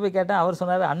அவர்கிட்ட போய் கேட்டேன். அவர்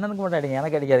சொன்னார் அண்ணனுக்கு மட்டும் அடிங்க,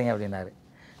 எனக்கு அடிக்காதீங்க அப்படின்னாரு.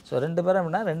 ஸோ 2 பேரும்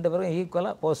அப்படின்னா 2 பேரும்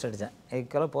ஈக்குவலாக போஸ்ட் அடித்தேன்.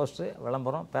 ஈக்குவலாக போஸ்ட்டு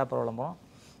விளம்பரம், பேப்பர் விளம்பரம்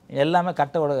எல்லாமே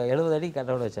 70 அடி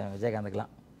கட்டோட வச்சேன்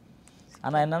விஜயகாந்துக்கெலாம்.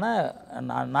 ஆனால் என்னென்னா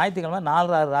ஞாயிற்றுக்கிழமை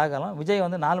 4-6 ராகாலம் விஜய்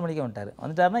வந்து 4 மணிக்கு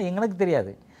வந்துட்டாருன்னா எங்களுக்கு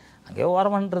தெரியாது. அங்கேயோ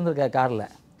ஓரமான்ட்டு இருந்திருக்கா காரில்.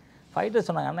 ஃபைட்டர்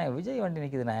சொன்னாங்க, அண்ணன் விஜய் வண்டி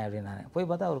நிற்கிதுண்ணே அப்படின்னாரு. போய்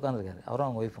பார்த்தா அவர் உட்காந்துருக்காரு, அவரும்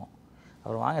அவங்க ஒய்ஃபும்.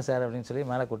 அவர் வாங்க சார் அப்படின்னு சொல்லி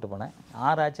மேலே கூப்பிட்டு போனேன்.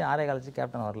 6 ஆச்சு, 6:15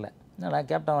 கேப்டன் வரல. என்னடா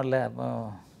கேப்டன் வரல, அப்போ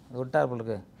விட்டார்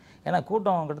பொழுது. ஏன்னா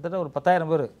கூட்டம் கிட்டத்தட்ட ஒரு 10,000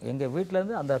 பேர் எங்கள்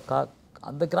வீட்டிலேருந்து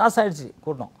அந்த கிராஸ் ஆகிடுச்சு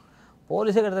கூட்டம்.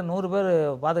 போலீஸே கிட்டத்தட்ட 100 பேர்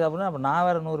பாதுகாப்புன்னு. அப்போ நான்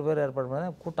வேறு 100 பேர் ஏற்பாடு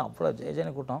பண்ணேன். கூட்டம் அவ்வளோ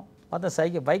ஜெயஜன கூட்டம்.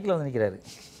 பார்த்தா பைக்கில் வந்து நிற்கிறாரு.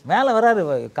 மேலே வராரு.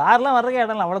 கார்லாம் வர்றக்கே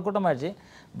இடம் இல்லை, அவ்வளோ கூட்டமாகிடுச்சு.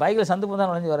 பைக்கில் சந்து பூந்தான்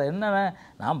நுழைஞ்சி வர. என்னென்ன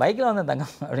நான் பைக்கில் வந்தேன்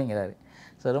தங்கம் அப்படிங்கிறாரு.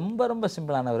 ஸோ ரொம்ப ரொம்ப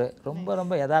சிம்பிளானவர், ரொம்ப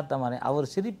ரொம்ப யதார்த்தமான அவர்.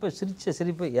 சிரித்த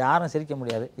சிரிப்பு யாரும் சிரிக்க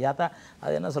முடியாது.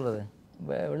 அது என்ன சொல்கிறது,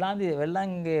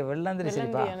 வெள்ளாந்திரி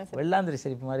சிரிப்பா, வெள்ளாந்திரி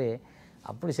சிரிப்பு மாதிரி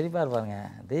அப்படி சிரிப்பாக இருப்பாருங்க.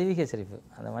 தெய்வீக சிரிப்பு.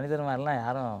 அந்த மனிதர் மாதிரிலாம்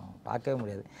யாரும் பார்க்கவே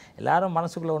முடியாது. எல்லாரும்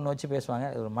மனசுக்குள்ளே ஒன்று வச்சு பேசுவாங்க,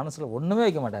 இவர் மனசில் ஒன்றுமே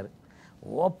வைக்க மாட்டார்.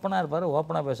 ஓப்பனாக இருப்பார்,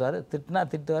 ஓப்பனாக பேசுவார். திட்டினா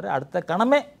திட்டுவார். அடுத்த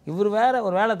கணமே இவர் வேறு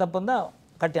ஒரு வேலை தப்பு இருந்தால்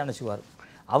கட்டி அணைச்சிக்குவார்.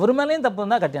 அவர் மேலேயும் தப்பு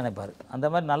இருந்தால் கட்டி அணைப்பார். அந்த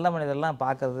மாதிரி நல்ல மனிதர்லாம்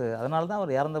பார்க்குறது. அதனால தான்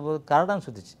அவர் இறந்தபோது கரடம்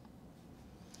சுற்றிச்சு.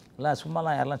 இல்லை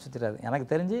சும்மாலாம் யாரெல்லாம் சுற்றிடாது. எனக்கு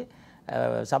தெரிஞ்சு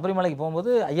சபரிமலைக்கு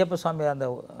போகும்போது ஐயப்ப சுவாமி அந்த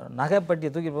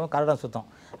நகைப்பட்டியை தூக்கி போகும்போது கரடம் சுத்தம்.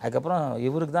 அதுக்கப்புறம்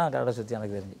இவருக்கு தான் கரடம் சுற்றி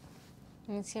எனக்கு தெரிஞ்சு.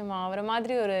 நிச்சயமா அவரை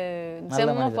மாதிரி ஒரு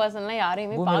ஜெம்ம பர்சன்லாம்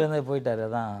யாரையுமே பூமியிலேருந்து போயிட்டாரு.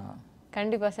 அதான்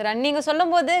கண்டிப்பா சார். நீங்க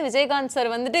சொல்லும்போது விஜயகாந்த் சார்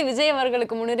வந்துட்டு விஜய்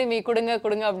அவர்களுக்கு முன்னுரிமை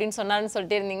கொடுங்க அப்படின்னு சொன்னாருன்னு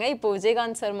சொல்லிட்டு இருந்தீங்க. இப்போ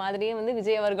விஜயகாந்த் சார் மாதிரியே வந்து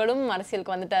விஜய் அவர்களும்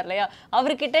அரசியலுக்கு வந்துட்டார் இல்லையா?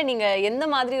 அவர்கிட்ட நீங்க எந்த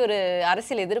மாதிரி ஒரு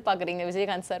அரசியல் எதிர்பார்க்குறீங்க?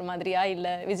 விஜயகாந்த் சார் மாதிரியா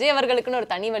இல்லை விஜய் அவர்களுக்குன்னு ஒரு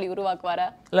தனி வழி உருவாக்குவாரா?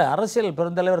 இல்லை, அரசியல்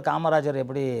பெருந்தலைவர் காமராஜர்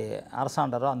எப்படி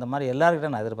அரசாண்டாரோ அந்த மாதிரி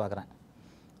எல்லாருக்கிட்ட நான் எதிர்பார்க்குறேன்.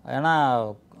 ஏன்னா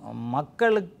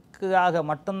மக்களுக்காக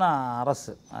மட்டும்தான்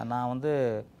அரசு. நான் வந்து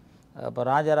இப்போ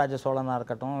ராஜராஜ சோழனாக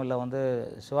இருக்கட்டும், இல்லை வந்து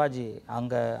சிவாஜி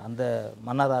அங்கே அந்த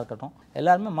மன்னராக இருக்கட்டும்,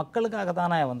 எல்லாருமே மக்களுக்காக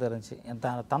தானே வந்து இருந்துச்சு.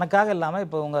 தனக்காக இல்லாமல்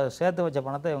இப்போ இவங்க சேர்த்து வச்ச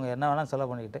பணத்தை இவங்க என்ன வேணால் செலவு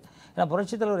பண்ணிக்கிட்டு. ஏன்னா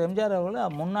புரட்சித் தலைவர் எம்ஜிஆர்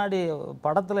அவர்கள் முன்னாடி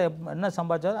படத்தில் என்ன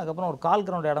சம்பாதிச்சார், அதுக்கப்புறம் ஒரு 1/4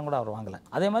 கிரவுண்ட் இடம் கூட அவர் வாங்கலை.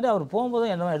 அதே மாதிரி அவர்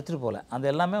போகும்போதும் என்ன எடுத்துகிட்டு போகல.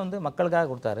 அந்த எல்லாமே வந்து மக்களுக்காக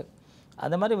கொடுத்தாரு.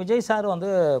 அதே மாதிரி விஜய் சார் வந்து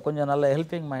கொஞ்சம் நல்ல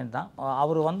ஹெல்பிங் மைண்ட் தான்.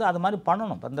 அவர் வந்து அது மாதிரி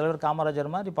பண்ணணும், பெருந்தலைவர்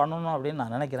காமராஜர் மாதிரி பண்ணணும் அப்படின்னு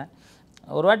நான் நினைக்கிறேன்.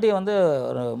 ஒரு வாட்டி வந்து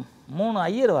ஒரு 3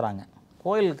 ஐயர் வராங்க,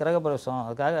 கோயில் கிரகப்பிரவேசம்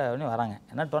அதுக்காக வராங்க.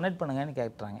 என்ன டொனேட் பண்ணுங்கன்னு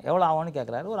கேட்குறாங்க. எவ்வளோ ஆகும்னு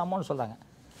கேட்குறாரு. ஒரு அமௌண்ட் சொல்கிறாங்க,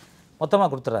 மொத்தமாக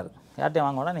கொடுத்துறாரு. யார்ட்டையும்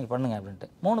வாங்க வேணா நீங்கள் பண்ணுங்க அப்படின்ட்டு.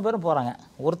 3 பேரும் போகிறாங்க.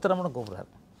 ஒருத்தரை மட்டும் கூப்பிட்றாரு,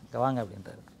 இங்கே வாங்க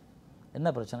அப்படின்றாரு.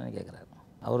 என்ன பிரச்சனைன்னு கேட்குறாரு.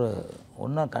 அவர்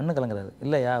ஒன்றும் கண்ணு கலங்குறாரு.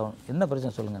 இல்லையா என்ன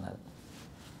பிரச்சனை சொல்லுங்கன்னாரு.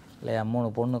 இல்லையா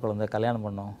 3 பொண்ணு குழந்தை கல்யாணம்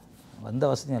பண்ணோம், வந்த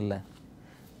வசதியும் இல்லை,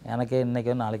 எனக்கே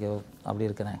இன்றைக்கோ நாளைக்கோ அப்படி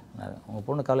இருக்கிறேன். உங்கள்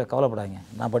பொண்ணு கவலைப்படாதீங்க,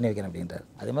 நான் பண்ணி வைக்கிறேன் அப்படின்றார்.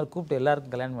 அதே மாதிரி கூப்பிட்டு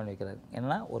எல்லாருக்கும் கல்யாணம் பண்ணி வைக்கிறாரு.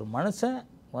 ஏன்னா ஒரு மனுஷன்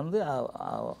வந்து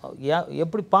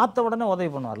எப்படி பார்த்த உடனே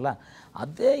உதவி பண்ணுவார்ல,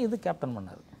 அதே இது கேப்டன்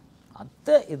பண்ணார்.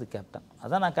 அதே இது கேப்டன்.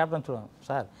 அதான் நான் கேப்டன் சொல்லுவேன்.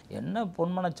 சார் என்ன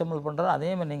பொன்மனச்செம்மல் பண்ணுறாரோ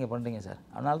அதே மாதிரி நீங்கள் பண்ணுறீங்க சார்.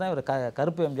 அதனால தான் இவர்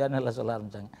கருப்பு எம்ஜிஆர்னு எல்லாம் சொல்ல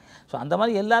ஆரம்பித்தாங்க. ஸோ அந்த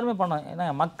மாதிரி எல்லாருமே பண்ணோம். ஏன்னா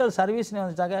மக்கள் சர்வீஸ்னு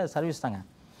வந்துட்டாங்க, சர்வீஸ் தாங்க.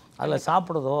 அதில்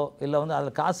சாப்பிட்றதோ இல்லை வந்து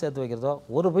அதில் காசு சேர்த்து வைக்கிறதோ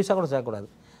ஒரு பைசா கூட சேர்க்கக்கூடாது.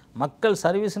 மக்கள்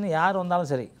சர்வீஸ்னு யார் வந்தாலும்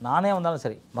சரி, நானே வந்தாலும்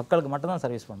சரி, மக்களுக்கு மட்டும்தான்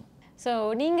சர்வீஸ் பண்ணணும். ஸோ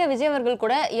நீங்கள் விஜய் அவர்கள்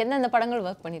கூட எந்தெந்த படங்கள்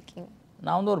ஒர்க் பண்ணியிருக்கீங்க?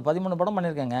 நான் வந்து ஒரு 13 படம்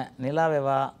பண்ணியிருக்கேங்க.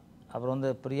 நிலாவேவா, அப்புறம்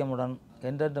வந்து பிரியமுடன்,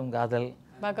 என்றென்றும் காதல்,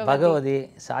 பகவதி,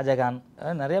 ஷாஜகான்,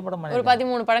 நிறைய படம் ஒரு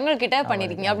 13 படங்கள் கிட்ட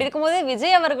பண்ணியிருக்கீங்க. அப்படி இருக்கும்போது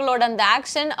விஜய் அவர்களோட அந்த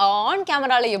ஆக்ஷன் ஆன்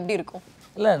கேமராவில் எப்படி இருக்கும்?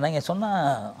 இல்லை, நீங்கள்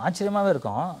சொன்னால் ஆச்சரியமாகவே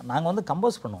இருக்கும். நாங்கள் வந்து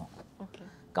கம்போஸ் பண்ணுவோம்.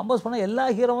 கம்போஸ் பண்ணால் எல்லா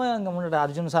ஹீரோவும் எங்கள் முன்னாடி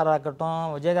அர்ஜுன் சாராக இருக்கட்டும்,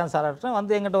 விஜயகாந்த் சாராக இருக்கட்டும்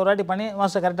வந்து எங்கிட்ட ஒரு வாட்டி பண்ணி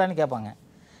மாஸ்டர் கரெக்டானு கேட்பாங்க.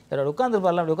 என்னோட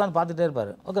உட்காந்துருப்பார்ல, அப்படி உட்காந்து பார்த்துட்டே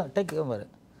இருப்பார். ஓகே டேக்கும் பாரு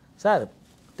சார்,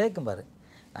 டேக்கும் பாரு,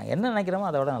 நாங்கள் என்ன நினைக்கிறோமோ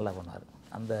அதை விட நல்லா பண்ணுவார்.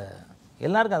 அந்த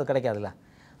எல்லாருக்கும் அது கிடைக்காதுல்ல,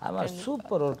 அது மாதிரி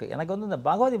சூப்பர் ஒர்க்கு. எனக்கு வந்து இந்த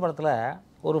பகவதி படத்தில்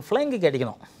ஒரு ஃப்ளைங் கிக்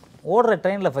அடிக்கணும். ஓடுற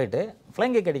ட்ரெயினில் போயிட்டு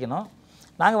ஃப்ளைங் கிக் அடிக்கணும்.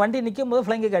 நாங்கள் வண்டி நிற்கும் போது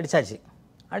ஃப்ளைங் கிக் அடித்தாச்சு.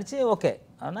 அடித்து ஓகே.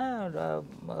 ஆனால்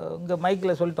இங்கே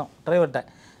மைக்கில் சொல்லிட்டோம் டிரைவர்கிட்ட,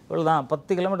 இவ்வளோ தான்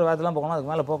 10 கிலோமீட்டர் வேகத்துலாம் போகணும், அதுக்கு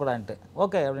மேலே போகக்கூடாதுன்ட்டு.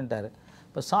 ஓகே அப்படின்ட்டாரு.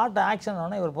 இப்போ ஷார்ட் ஆக்ஷன்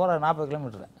ஆனால் இவர் போகிற 40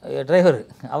 கிலோமீட்டர் டிரைவர்.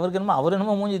 அவர்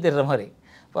என்னமோ மூஞ்சி தெரிகிற மாதிரி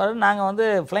இப்போ நாங்கள் வந்து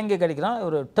ஃப்ளைங் கிக் அடிக்கிறோம்.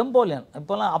 ஒரு டெம்போலியன்,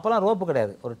 அப்போல்லாம் ரோப்பு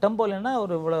கிடையாது. ஒரு டெம்போலியன்னா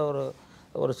ஒரு இவ்வளோ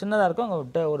ஒரு சின்னதாக இருக்கும்,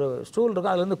 ஒரு ஸ்டூல்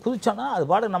இருக்கும், அதுலேருந்து குதிச்சோன்னா அது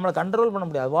பாட்டுக்கு நம்மளை கண்ட்ரோல் பண்ண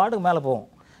முடியாது, அது பாட்டுக்கு மேலே போகும்.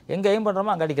 எங்கே எய்ம்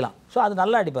பண்ணுறோமோ அங்கே அடிக்கலாம். ஸோ அது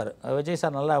நல்லா அடிப்பார். விஜய்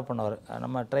சார் நல்லா பண்ணுவார்.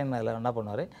 நம்ம ட்ரெயினில் என்ன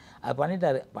பண்ணுவார், அது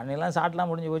பண்ணிட்டார். பண்ணிலாம் ஷார்ட்லாம்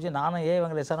முடிஞ்சு போச்சு. நானும்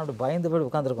வெங்கடேஷ் சார் அப்படி பயந்து போய்ட்டு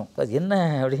உட்காந்துருக்கோம். என்ன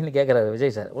அப்படின்னு கேட்குறாரு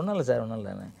விஜய் சார். ஒன்றும் இல்லை சார், ஒன்றும்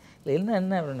இல்லைன்னு. இல்லை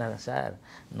என்ன அப்படின்னாரு. சார்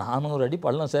 400 அடி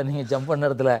பள்ளம் சார் நீங்கள் ஜம்ப் பண்ண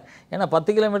இடத்துல. ஏன்னா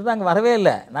 10 கிலோமீட்டர் தான் அங்கே வரவே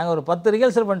இல்லை. நாங்கள் ஒரு 10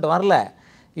 ரிஹர்சல் பண்ணிட்டு வரல.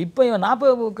 இப்போ இவன்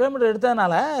 40 கிலோமீட்டர்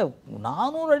எடுத்ததுனால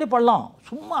 400 அடி பள்ளம்.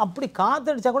 சும்மா அப்படி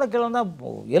காற்றடிச்சா கூட கீழே வந்தால்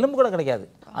எலும்பு கூட கிடைக்காது.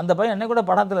 அந்த பையன் என்ன கூட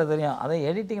படத்தில் தெரியும். அதை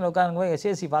எடிட்டிங்கில் உட்காந்து போய்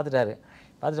எஸ்எஸ்சி பார்த்துட்டாரு.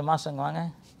 பார்த்துட்டு மாஸ்டருங்க வாங்க,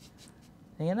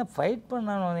 நீங்கள் என்ன ஃபைட்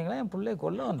பண்ணணும் வந்தீங்களா, என் பிள்ளைய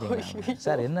கொல்ல வந்தீங்க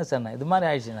சார். என்ன சார் இது மாதிரி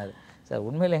ஆயிடுச்சுனாரு. சார்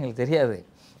உண்மையில் எங்களுக்கு தெரியாது.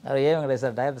 அவர் வெங்கடேஷ்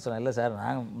சார் டைரக்டர் சொன்னார். இல்லை சார்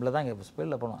நாங்கள் இவ்வளோ தான் இங்கே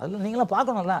ஸ்பீடில் போனோம், அதில் நீங்களாம்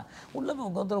பார்க்கணும்ல, உள்ளே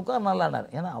போய் உட்காரலான்னார்.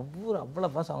 ஏன்னா அவ்வளோ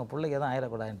பாசம் அவங்க பிள்ளைக்கு எதுவும்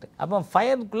ஆயிடக்கூடாதுன்ட்டு. அப்போ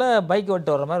ஃபயருக்குள்ளே பைக்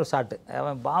விட்டு வர மாதிரி ஒரு ஷாட்டு.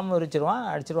 அவன் பாம்பு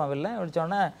அடிச்சிடுவான் வெளில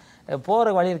வெடிச்சோடனே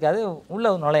போகிற வழி இருக்காது, உள்ளே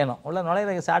நுழையணும். உள்ளே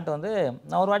நுழையிற ஷாட் வந்து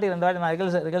நான் ஒரு வாட்டி 2 வாட்டி நான்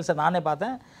ரிகல்சர் நானே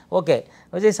பார்த்தேன். ஓகே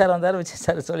விஜய் சார் வந்தார். விஜய்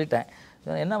சார் சொல்லிட்டேன்,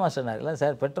 என்ன மாஸ்டர்னார். இல்லை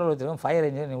சார் பெட்ரோல் ஊற்றிருக்கோம், ஃபயர்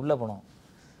இன்ஜின் நீ உள்ளே போகணும்.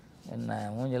 என்ன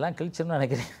மூஞ்செல்லாம் கிழிச்சிருன்னு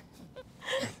நினைக்கிறேன்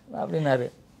அப்படின்னாரு.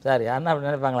 சார் யாருன்னா அப்படி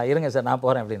நினைப்பாங்களா, இருங்க சார் நான்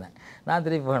போகிறேன் அப்படின்னேன். நான்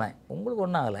திருப்பி போனேன், உங்களுக்கு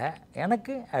ஒன்றும் ஆகலை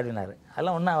எனக்கு அப்படின்னாரு.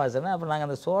 அதெல்லாம் ஒன்றும் ஆகாது சார். அப்புறம் நாங்கள்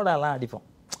அந்த சோடாலாம் அடிப்போம்,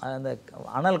 அந்த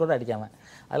அனல் கூட அடிக்காமல்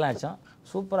அதெல்லாம் அடித்தோம்.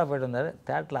 சூப்பராக போய்ட்டு வந்தார்.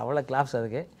 தேட்டரில் அவ்வளோ கிளாப்ஸ்.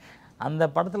 அதுக்கு அந்த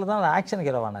படத்தில் தான் ஆக்ஷன்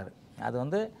ஹீரோவானார். அது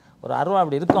வந்து ஒரு அருவா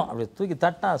அப்படி இருக்கும், அப்படி தூக்கி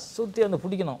தட்டா சுற்றி வந்து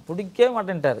பிடிக்கணும், பிடிக்கவே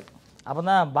மாட்டேன்ட்டார். அப்போ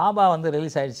தான் பாபா வந்து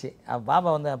ரிலீஸ் ஆகிடுச்சு. பாபா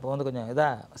வந்து அப்போ வந்து கொஞ்சம்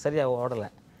இதாக சரியாக ஓடலை.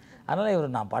 அதனால்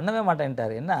இவர் நான் பண்ணவே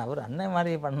மாட்டேன்ட்டார். என்ன அவர் அண்ணன்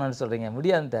மாதிரி பண்ணணும்னு சொல்கிறீங்க,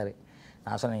 முடியாதுன்ட்டார்.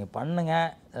 நான் சொன்னேன் நீங்கள் பண்ணுங்கள்,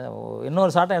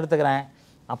 இன்னொரு ஷாட்டம் எடுத்துக்கிறேன்,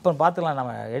 அப்புறம் பார்த்துக்கலாம்,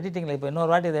 நம்ம எடிட்டிங்கில் இப்போ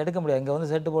இன்னொரு வாட்டி இதை எடுக்க முடியாது, இங்கே வந்து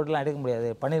செட்டு போட்டுலாம் எடுக்க முடியாது,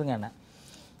 பண்ணிடுங்க என்ன.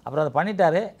 அப்புறம் அதை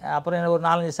பண்ணிட்டார். அப்புறம் எனக்கு ஒரு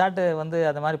 4-5 ஷாட்டு வந்து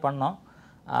அந்த மாதிரி பண்ணோம்.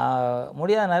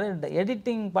 முடியாதுனாரு.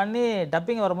 எடிட்டிங் பண்ணி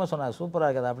டப்பிங் வரும்போது சொன்னார், சூப்பராக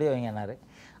இருக்குது அப்படியே வைங்கன்னாரு.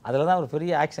 அதில் தான் ஒரு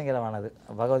பெரிய ஆக்ஷன் ஹீரோவானது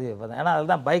பகவதியை பார்த்தேன். ஏன்னா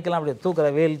அதில் தான் பைக்கெல்லாம் அப்படியே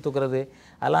தூக்குறது, வேல் தூக்குறது,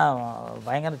 அதெல்லாம்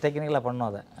பயங்கர டெக்னிக்கலாக பண்ணோம்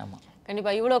அதை. ஆமாம்,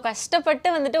 கண்டிப்பா இவ்வளோ கஷ்டப்பட்டு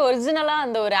வந்துட்டு ஒரிஜினலா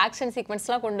அந்த ஒரு ஆக்ஷன்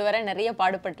சீக்வன்ஸ்லாம் கொண்டு வர நிறைய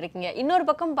பாடுபட்டிருக்கீங்க. இன்னொரு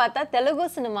பக்கம் பார்த்தா தெலுங்கு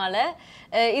சினிமால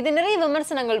இது நிறைய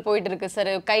விமர்சனங்கள் போயிட்டு இருக்கு சார்.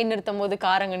 கை நிறுத்தும் போது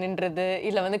கார் அங்க நின்றது,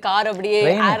 இல்ல வந்து கார் அப்படியே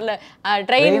ஏர்ல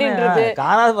ட்ரெயின் நின்றது,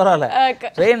 காராது பரவாயில்ல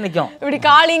ட்ரெயின் நிற்கும், இப்படி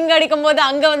கால் இங்க அடிக்கும் போது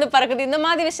அங்க வந்து பறக்குது, இந்த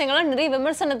மாதிரி விஷயங்கள்லாம் நிறைய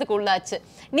விமர்சனத்துக்கு உள்ளாச்சு.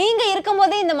 நீங்க இருக்கும்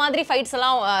போதே இந்த மாதிரி ஃபைட்ஸ்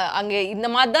எல்லாம் அங்க இந்த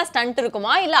மாதிரி தான் ஸ்டண்ட்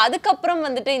இருக்குமா, இல்ல அதுக்கப்புறம்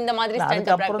வந்துட்டு இந்த மாதிரி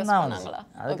ஸ்டண்ட் பிராக்டிஸ் பண்ணாங்களா?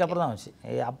 அதுக்கப்புறம் தான் வந்துச்சு.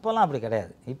 அப்போல்லாம் அப்படி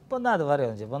கிடையாது, இப்போ தான் அது மாதிரி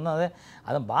வந்துச்சு. இப்போ வந்து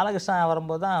அதுவும் பாலகிருஷ்ணா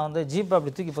வரும்போது தான் வந்து ஜீப்பை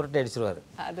அப்படி தூக்கி புரட்டி அடிச்சிருவார்.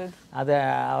 அதை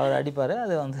அவர் அடிப்பார்.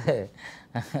 அது வந்து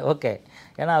ஓகே,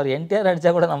 ஏன்னா அவர் என்டிஆர்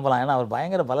அடித்தா கூட நம்பலாம், ஏன்னா அவர்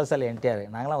பயங்கர பலசாலி. என்டிஆர்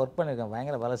நாங்களாம் ஒர்க் பண்ணியிருக்கோம்,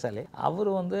 பயங்கர பலசாலி. அவர்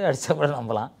வந்து அடித்தா கூட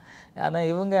நம்பலாம். ஆனால்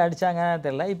இவங்க அடித்தாங்கன்னு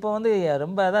தெரியல. இப்போ வந்து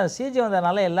ரொம்ப அதான் சிஜி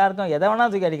வந்ததுனால எல்லாருக்கும் எதை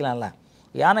வேணால் தூக்கி அடிக்கலாம்ல,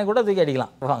 யானை கூட தூக்கி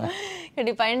அடிக்கலாம் வாங்க.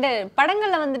 கண்டிப்பா இந்த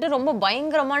படங்கள்ல வந்துட்டு ரொம்ப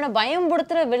பயங்கரமான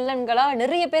பயம்படுத்துற வில்லன்களா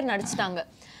நிறைய பேர் நடிச்சிட்டாங்க.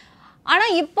 ஆனா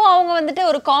இப்போ அவங்க வந்துட்டு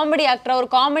ஒரு காமெடி ஆக்டரா ஒரு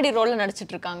காமெடி ரோல்ல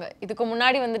நடிச்சிட்டு இருக்காங்க. இதுக்கு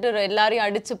முன்னாடி வந்துட்டு எல்லாரையும்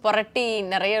அடிச்சு புரட்டி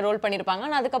நிறைய ரோல் பண்ணியிருப்பாங்க.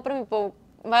 ஆனால் அதுக்கப்புறம்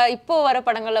இப்போ வர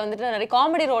படங்கள்ல வந்துட்டு நிறைய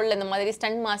காமெடி ரோல்ல இந்த மாதிரி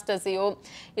ஸ்டண்ட் மாஸ்டர்ஸையோ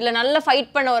இல்ல நல்ல ஃபைட்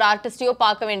பண்ண ஒரு ஆர்டிஸ்டையோ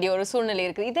பார்க்க வேண்டிய ஒரு சூழ்நிலை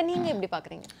இருக்குது. இதை நீங்க எப்படி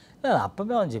பாக்குறீங்க? இல்லை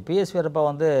அப்போவே வந்துச்சு. பிஎஸ் வீரப்பா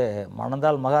வந்து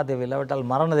மணந்தால் மகாதேவி இல்லாவிட்டால்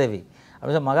மரணதேவி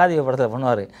அப்படி மகாதேவி படத்தில்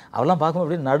பண்ணுவார். அவெல்லாம் பார்க்கும்போது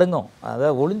அப்படியே நடுங்கும்,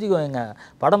 அதாவது ஒளிஞ்சிக்கும், எங்கள்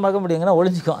படம் பார்க்க முடியுங்கன்னா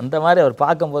ஒளிஞ்சிக்கும், அந்த மாதிரி அவர்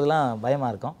பார்க்கும்போதெல்லாம்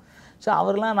பயமாக இருக்கும். ஸோ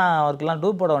அவருக்கெலாம் நான் அவருக்கெல்லாம்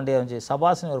டூப் போட வேண்டிய வந்துச்சு.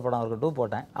 சபாஸ்னு ஒரு படம் அவருக்கு டூப்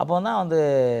போட்டேன். அப்போ தான் வந்து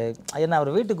என்ன அவர்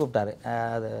வீட்டுக்கு கூப்பிட்டாரு.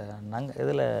 அது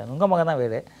இதில் நுங்கமாக தான்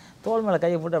வீடு. தோல் மேலே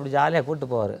கையை போட்டு அப்படி ஜாலியாக கூப்பிட்டு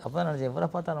போவார். அப்போ தான் நினச்சேன், இவரை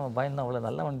பார்த்தா நம்ம பயந்தோம், அவ்வளோ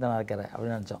நல்ல மனிதனாக இருக்கிற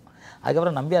அப்படின்னு நினச்சோம்.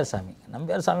 அதுக்கப்புறம் நம்பியார்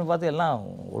சாமி பார்த்து எல்லாம்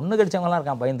ஒன்று கடிச்சவங்களாம்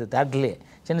இருக்கான் பயந்து தேட்டர்லேயே,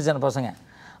 சின்ன சின்ன பசங்க.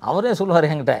 அவரே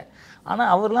சொல்லுவார் என்கிட்ட. ஆனால்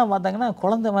அவர்லாம் பார்த்தாங்கன்னா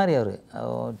குழந்த மாதிரி. அவர்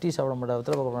டீ சாப்பிட மாட்டார்,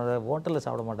 உத்தரவு பார்க்க மாட்டார், ஹோட்டலில்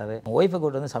சாப்பிட மாட்டார், ஒய்ஃபை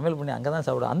கூட்டு வந்து சமையல் பண்ணி அங்கே தான்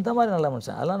சாப்பிடுவார். அந்த மாதிரி நல்ல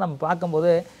மனுஷன். அதெல்லாம் நம்ம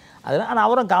பார்க்கும்போது அதெல்லாம். ஆனால்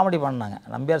அவரும் காமெடி பண்ணாங்க.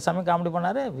 நம்பியார் சாமி காமெடி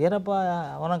பண்ணார், வீரப்பா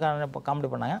அவரும் காமெடி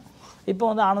பண்ணாங்க. இப்போ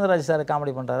வந்து ஆனந்தராஜ் சார்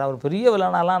காமெடி பண்ணுறாரு. அவர் பெரிய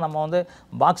வில்லனாலாம் நம்ம வந்து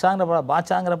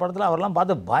பாட்சாங்கிற படத்தில் அவரெல்லாம்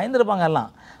பார்த்து பயந்துருப்பாங்க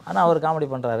எல்லாம். ஆனால் அவர் காமெடி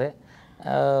பண்ணுறாரு.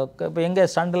 இப்போ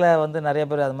எங்கள் ஸ்டண்டில் வந்து நிறைய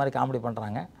பேர் அது மாதிரி காமெடி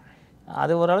பண்ணுறாங்க.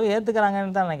 அது ஓரளவு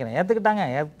ஏற்றுக்கிறாங்கன்னு தான் நினைக்கிறேன்.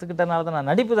 ஏற்றுக்கிட்டனால தான்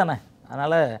நடிப்பு தானே,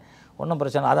 அதனால் ஒன்றும்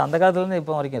பிரச்சனை. அது அந்த காலத்துலேருந்து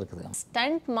இப்போ வரைக்கும் இருக்குது.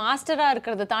 ஸ்டண்ட் மாஸ்டராக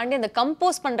இருக்கிறத தாண்டி அந்த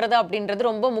கம்போஸ் பண்ணுறது அப்படின்றது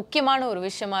ரொம்ப முக்கியமான ஒரு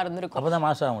விஷயமா இருந்திருக்கும். அப்போ தான்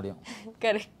மாஸ்டர் ஆக முடியும்.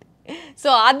 கரெக்ட். ஸோ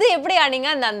அது எப்படி ஆனீங்க?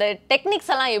 அந்த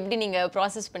டெக்னிக்ஸ் எல்லாம் எப்படி நீங்கள்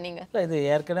ப்ராசஸ் பண்ணீங்க? இல்லை, இது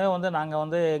ஏற்கனவே வந்து நாங்கள்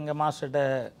வந்து எங்கள் மாஸ்டர்கிட்ட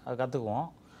கற்றுக்குவோம்.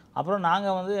 அப்புறம்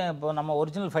நாங்கள் வந்து இப்போ நம்ம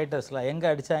ஒரிஜினல் ஃபைட்டர்ஸில் எங்கே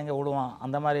அடித்தா எங்கே விடுவோம்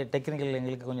அந்த மாதிரி டெக்னிக்கல்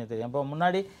எங்களுக்கு கொஞ்சம் தெரியும். இப்போ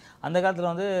முன்னாடி அந்த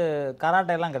காலத்தில் வந்து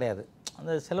கராட்டையெல்லாம் கிடையாது,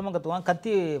 அந்த சிலம்பம் கற்றுக்குவாங்க,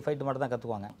 கத்தி ஃபைட்டு மட்டும் தான்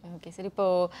கற்றுக்குவாங்க. Okay sir.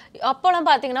 இப்போது அப்போலாம்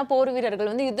பார்த்தீங்கன்னா போர் வீரர்கள்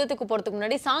வந்து யுத்தத்துக்கு போகிறதுக்கு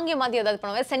முன்னாடி சாங்கிய மாதிரி ஏதாவது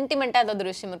பண்ணுவாங்க, சென்டிமெண்ட்டாக ஏதாவது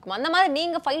ஒரு விஷயம் இருக்குமா? அந்த மாதிரி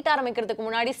நீங்கள் ஃபைட் ஆரம்பிக்கிறதுக்கு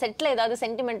முன்னாடி செட்டில் ஏதாவது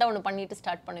சென்டிமெண்ட்டாக ஒன்று பண்ணிட்டு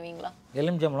ஸ்டார்ட் பண்ணுவீங்களா?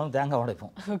 எலுமிச்சம்பழம் தேங்காய்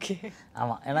உடைப்போம். ஓகே.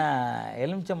 ஆமாம், ஏன்னா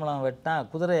எலுமிச்சம்பழம் வெட்டினா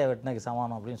குதிரையை வெட்டினக்கு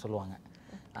சமானம் அப்படின்னு சொல்லுவாங்க.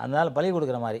 அதனால் பலி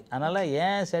கொடுக்குற மாதிரி. அதனால்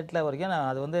ஏன் செட்டில் வரைக்கும்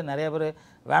அது வந்து நிறைய பேர்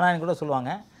வேணான்னு கூட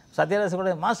சொல்லுவாங்க. சத்யராஜ்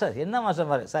கூட மாஸ்டர் என்ன மாஸ்டர்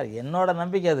மாதிரி சார் என்னோட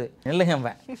நம்பிக்கை அது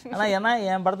நில்லுங்கம்பேன். ஆனால் ஏன்னா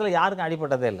என் படத்தில் யாருக்கும்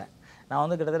அடிப்பட்டதே இல்லை. நான்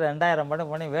வந்து கிட்டத்தட்ட 2000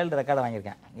 படம் பண்ணி வேர்ல்டு ரெக்கார்டு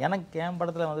வாங்கியிருக்கேன். எனக்கு என்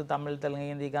படத்தில் வந்து தமிழ், தெலுங்கு,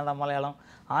 ஹிந்தி, கன்னடம், மலையாளம்,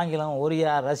 ஆங்கிலம்,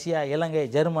 ஒரியா, ரஷ்யா, இலங்கை,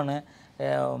 ஜெர்மனு,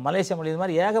 மலேசிய மொழி, இது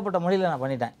மாதிரி ஏகப்பட்ட மொழியில் நான்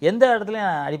பண்ணிட்டேன். எந்த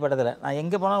இடத்துலையும் அடிப்பட்டதில்லை. நான்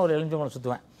எங்கே போனால் ஒரு எலுமிச்சம்பழம்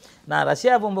சுற்றுவேன். நான்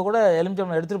ரஷ்யா போகும்போது கூட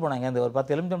எலுமிச்சம்பழம் எடுத்துகிட்டு போனேன். இங்கேருந்து ஒரு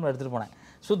 10 எலுமிச்சம்பழம் எடுத்துகிட்டு போனேன்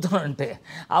சுற்றணுன்ட்டு.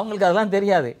 அவங்களுக்கு அதெல்லாம்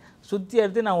தெரியாது. சுற்றி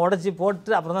எடுத்து நான் உடச்சி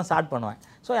போட்டு அப்புறம் தான் ஸ்டார்ட் பண்ணுவேன்.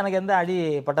 ஸோ எனக்கு எந்த அடி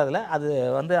பட்டதில்லை. அது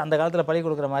வந்து அந்த காலத்தில் பழி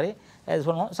கொடுக்குற மாதிரி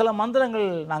சொல்லுவோம். சில மந்திரங்கள்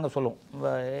நாங்கள் சொல்லுவோம்.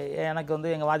 எனக்கு வந்து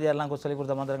எங்கள் வாத்தியாரெலாம் சொல்லி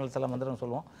கொடுத்த மந்திரங்கள், சில மந்திரங்கள்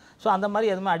சொல்லுவோம். ஸோ அந்த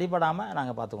மாதிரி எதுவுமே அடிபடாமல்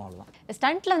நாங்கள் பார்த்துக்குவோம். அவ்வளோதான்.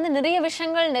 ஸ்டண்ட்டில் வந்து நிறைய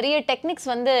விஷயங்கள், நிறைய டெக்னிக்ஸ்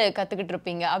வந்து கற்றுக்கிட்டு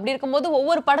இருப்பீங்க. அப்படி இருக்கும்போது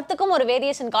ஒவ்வொரு படத்துக்கும் ஒரு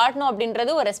வேரியேஷன் காட்டணும்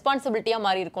அப்படின்றது ஒரு ரெஸ்பான்சிபிலிட்டியாக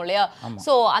மாறி இருக்கும் இல்லையா?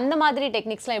 ஸோ அந்த மாதிரி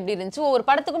டெக்னிக்ஸ்லாம் எப்படி இருந்துச்சு? ஒவ்வொரு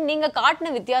படத்துக்கும் நீங்கள்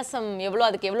காட்டின வித்தியாசம் எவ்வளோ,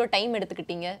 அதுக்கு எவ்வளோ டைம்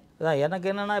எடுத்துக்கிட்டீங்க? அதான் எனக்கு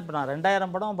என்னென்னா, இப்போ நான்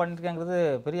 2000 படம் பண்ணிட்டு இருக்கேங்கிறது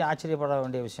பெரிய ஆச்சரியப்பட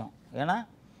வேண்டிய விஷயம். ஏன்னா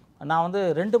நான் வந்து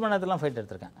 2 மணி நேரத்துலாம் ஃபைட்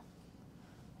எடுத்திருக்கேன்.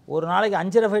 ஒரு நாளைக்கு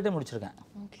 5.5 ஃபைட்டே முடிச்சிருக்கேன்.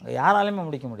 யாராலையுமே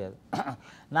முடிக்க முடியாது.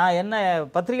 நான் என்ன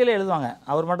பத்திரிகையில எழுதுவாங்க,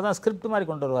 அவர் மட்டும் தான் ஸ்கிரிப்ட் மாதிரி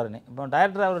கொண்டு வருவாருன்னு.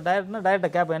 இப்போ அவர் டைரக்டரை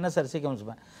கேட்பேன், என்ன சார் சீக்கிரம்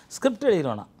ஸ்கிரிப்ட்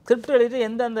எழுதிடுவேன். நான் ஸ்கிரிப்ட் எழுதிட்டு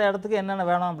எந்தெந்த இடத்துக்கு என்னென்ன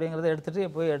வேணும் அப்படிங்கிறத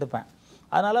எடுத்துகிட்டு போய் எடுப்பேன்.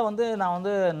 அதனால் வந்து நான்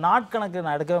வந்து நாட்கணக்கு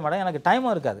நான் எடுக்கவே மாட்டேன். எனக்கு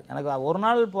டைமும் இருக்காது. எனக்கு ஒரு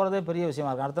நாள் போகிறதே பெரிய விஷயமா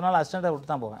இருக்கும். அடுத்த நாள் அசிஸ்டண்ட்டை விட்டு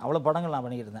தான் போவேன். அவ்வளோ படங்கள் நான்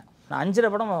பண்ணிக்கிட்டு இருந்தேன். நான்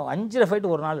 5.5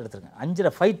 ஃபைட்டு ஒரு நாள் எடுத்திருக்கேன்.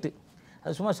 5.5 ஃபைட்டு,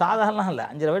 அது சும்மா சாதாரணம் இல்லை.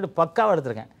 5.5 ஃபைட்டு பக்காவாக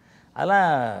எடுத்திருக்கேன். அதெல்லாம்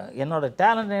என்னோடய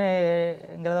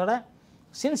டேலண்ட்டுங்கிறத விட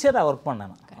சின்சியராக ஒர்க்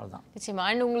பண்ணேன். அவ்வளோதான். நிச்சயமா.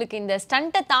 அண்ட் உங்களுக்கு இந்த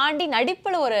ஸ்டண்ட்டை தாண்டி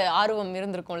நடிப்பில் ஒரு ஆர்வம்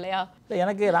இருந்திருக்கும் இல்லையா? இல்லை,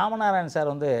 எனக்கு ராமநாராயண்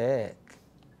சார் வந்து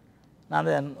நான்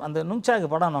அந்த நுங்சாக்கு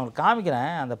படம் நான் உங்களுக்கு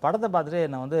காமிக்கிறேன். அந்த படத்தை பார்த்துட்டு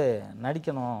என்னை வந்து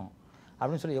நடிக்கணும்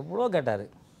அப்படின்னு சொல்லி எவ்வளோ கேட்டார்.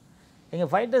 எங்கள்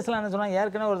ஃபைட்டர்ஸ்லாம் என்ன சொன்னால்,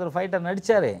 ஏற்கனவே ஒருத்தர் ஃபைட்டர்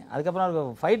நடித்தார், அதுக்கப்புறம்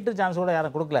அவருக்கு ஃபைட்டு சான்ஸ் கூட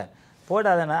யாரும் கொடுக்கல,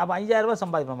 போய்ட்டு அதை அப்போ 5000 ரூபா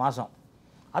சம்பாதிப்பேன் மாதம்.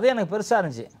 அதே எனக்கு பெருசாக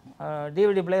இருந்துச்சு.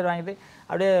 டிவிடி பிளேயர் வாங்கிட்டு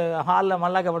அப்படியே ஹாலில்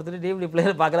மல்லாக்க படுத்துட்டு டிவிடி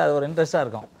பிளேயர் பார்க்குற அது ஒரு இன்ட்ரெஸ்ட்டாக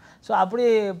இருக்கும். ஸோ அப்படி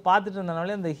பார்த்துட்டு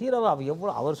இருந்தனாலே இந்த ஹீரோவை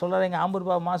எவ்வளோ அவர் சொல்கிறார், எங்கள்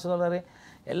ஆம்பூர்பா மாதம் சொல்கிறார்,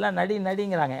 எல்லாம்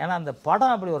நடிங்கிறாங்க. ஏன்னா அந்த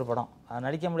படம் அப்படி ஒரு படம், அது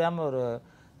நடிக்க முடியாமல் ஒரு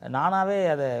நானாகவே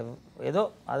அதை ஏதோ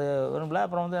அது விரும்பல.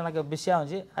 அப்புறம் வந்து எனக்கு பிஸியாக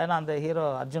இருந்துச்சு. ஏன்னா அந்த ஹீரோ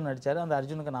அர்ஜுன் நடித்தார், அந்த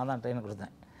அர்ஜுனுக்கு நான் தான் ட்ரெயின்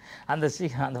கொடுத்தேன்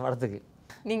அந்த படத்துக்கு.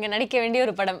 நீங்கள் நடிக்க வேண்டிய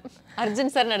ஒரு படம்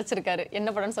அர்ஜுன் சார் நடிச்சிருக்காரு, என்ன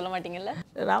படம்னு சொல்ல மாட்டீங்கல்ல?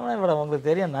 ராமநாயன் படம் உங்களுக்கு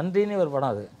தெரியும், நன்றின்னு ஒரு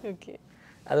படம். அது ஓகே,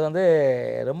 அது வந்து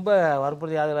ரொம்ப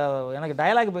வற்புறுத்தி அதில் எனக்கு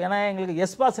டயலாக், ஏன்னா எங்களுக்கு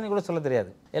எஸ்பாஸ்ன்னு கூட சொல்ல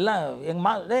தெரியாது. எல்லாம்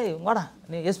எங்கள் டேய் வாடா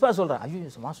நீ எஸ்பா சொல்கிறேன்,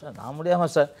 ஐயோ மாஸ்டர் நான் முடியாது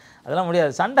மாஸ்டர், அதெல்லாம்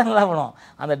முடியாது, சண்டை நல்லா பண்ணும்.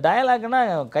 அந்த டயலாக்னா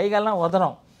கை காலெலாம்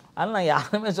உதறும், அதனால் நான்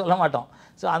யாருமே சொல்ல மாட்டோம்.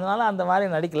 ஸோ அதனால் அந்த மாதிரி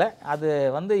நடிக்கலை. அது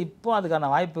வந்து இப்போ அதுக்கான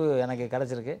வாய்ப்பு எனக்கு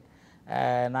கிடச்சிருக்கு.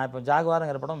 நான் இப்போ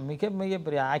ஜாகுவாருங்கிற படம் மிக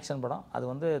பெரிய ஆக்ஷன் படம். அது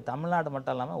வந்து தமிழ்நாடு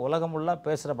மட்டும் இல்லாமல் உலகம் ஃபுல்லாக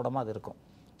பேசுகிற படமாக அது இருக்கும்.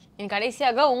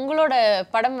 கடைசியாக உங்களோட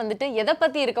படம் வந்துட்டு எதை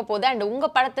பற்றி இருக்க போகுது, அண்ட்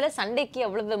உங்கள் படத்தில் சண்டைக்கு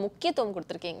எவ்வளவு முக்கியத்துவம்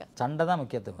கொடுத்துருக்கீங்க? சண்டை தான்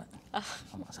முக்கியத்துவம்.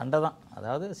 ஆமாம், சண்டை தான்.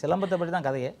 அதாவது சிலம்பத்தை பற்றி தான்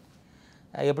கதையே.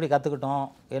 எப்படி கற்றுக்கிட்டோம்,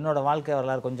 என்னோடய வாழ்க்கை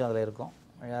வரலாறு கொஞ்சம் அதில் இருக்கும்.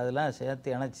 அதெல்லாம்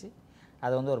சேர்த்து இணைச்சி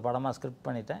அதை வந்து ஒரு படமாக ஸ்கிரிப்ட்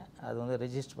பண்ணிட்டேன். அது வந்து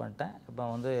ரெஜிஸ்டர் பண்ணிட்டேன். இப்போ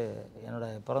வந்து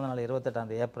என்னோடய பிறந்தநாள்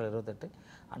 28 ஏப்ரல் 28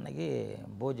 அன்னைக்கு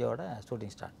பூஜையோட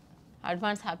shooting start.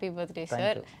 Advance happy birthday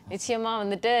sir. நிச்சயமாக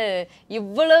வந்துட்டு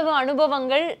இவ்வளவு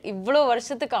அனுபவங்கள் இவ்வளோ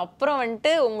வருஷத்துக்கு அப்புறம்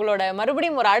வந்துட்டு உங்களோட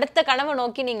மறுபடியும் ஒரு அடுத்த கனவை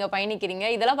நோக்கி நீங்கள் பயணிக்கிறீங்க.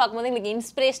 இதெல்லாம் பார்க்கும்போது எங்களுக்கு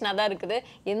இன்ஸ்பிரேஷனாக தான் இருக்குது.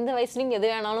 எந்த வயசுலையும் எது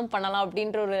வேணாலும் பண்ணலாம்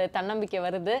அப்படின்ற ஒரு தன்னம்பிக்கை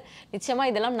வருது.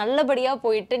 நிச்சயமாக இதெல்லாம் நல்லபடியாக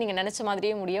போயிட்டு நீங்கள் நினச்ச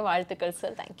மாதிரியே முடிய வாழ்த்துக்கள்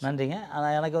சார். தேங்க்யூ. நன்றிங்க.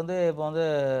 ஆனால் எனக்கு வந்து இப்போ வந்து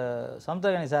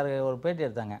சமுத்திரகனி சார் ஒரு பேட்டி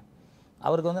எடுத்தாங்க.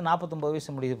 அவருக்கு வந்து 49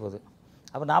 வயசு முடிக்க போகுது.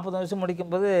 அப்போ 40 வயசு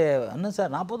முடிக்கும்போது இன்னும்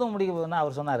சார் 40 முடிக்க போகுதுன்னா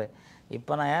அவர் சொன்னார்,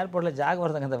 இப்போ நான் ஏர்போர்ட்டில்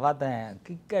ஜாகுவார் தங்கத்தை பார்த்தேன்,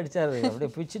 கிக் அடித்தார், அப்படியே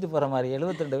பிச்சுட்டு போகிற மாதிரி,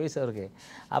 72 வயசு அவருக்கு.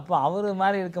 அப்போ அவர்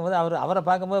மாதிரி இருக்கும்போது அவரை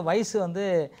பார்க்கும்போது வயசு வந்து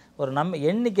ஒரு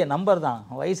எண்ணிக்கை நம்பர் தான்,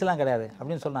 வயசுலாம் கிடையாது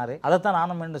அப்படின்னு சொன்னார். அதைத்தான்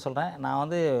நானும் மீண்டும் சொல்கிறேன். நான்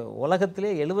வந்து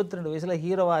உலகத்திலே 72 வயசில்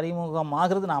ஹீரோவாக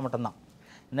அறிமுகமாகிறது நான் மட்டும்தான்.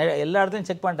 எல்லா இடத்துலையும்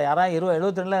செக் பண்ணிட்டேன். யாராவது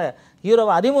 72ல்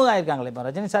ஹீரோவாக அறிமுகம் ஆகிருக்காங்களே. இப்போ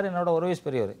ரஜினி சார் என்னோட ஒரு வயசு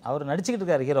பெரியவர், அவர் நடிச்சிக்கிட்டு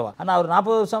இருக்காரு ஹீரோவா. ஆனால் அவர்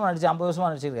 40 வருஷமாக நடிச்சு 50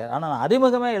 வருஷமாக நடிச்சிருக்காரு. ஆனால் நான்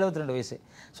அறிமுகமே 72 வயசு.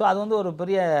 ஸோ அது வந்து ஒரு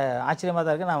பெரிய ஆச்சரியமாக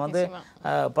தான் இருக்குது. நான் வந்து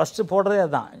ஃபஸ்ட்டு போடுறதே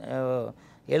அதுதான்.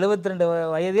 72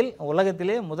 வயதில்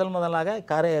உலகத்திலே முதலாக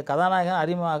கதாநாயகன்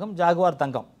அறிமுகம் ஜாகுவார்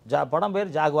தங்கம். படம்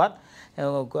பேர் ஜாகுவார்.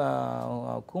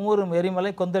 குமுறும்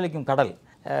எரிமலை கொந்தளிக்கும் கடல்,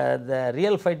 த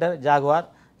ரியல் ஃபைட்டர் ஜாகுவார்,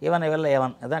 இவன் வெள்ளை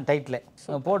எவன், அதுதான் டைட்டில்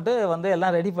போட்டு வந்து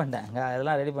எல்லாம் ரெடி பண்ணிட்டேன்.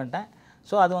 அதெல்லாம் ரெடி பண்ணிட்டேன்.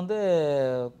 ஸோ அது வந்து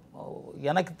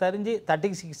எனக்கு தெரிஞ்சு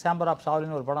 36 சாம்பர் ஆஃப்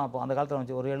சாவலின்னு ஒரு படம் அப்போ அந்த காலத்தில்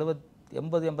வந்துச்சு, ஒரு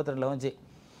 80-82 வந்துச்சு.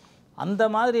 அந்த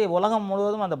மாதிரி உலகம்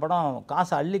முழுவதும் அந்த படம்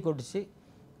காசை அள்ளி கொட்டிச்சு.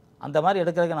 அந்த மாதிரி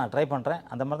எடுக்கிறதுக்கு நான் ட்ரை பண்ணுறேன்.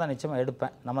 அந்த மாதிரி தான் நிச்சயமாக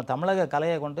எடுப்பேன். நம்ம தமிழக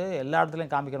கலையை கொண்டு எல்லா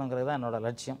இடத்துலையும் காமிக்கணுங்கிறது தான் என்னோடய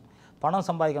லட்சியம். பணம்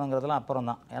சம்பாதிக்கணுங்கிறதுலாம்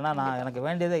அப்புறம் தான். ஏன்னா எனக்கு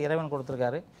வேண்டியதை இறைவன்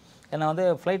கொடுத்துருக்காரு. என்னை வந்து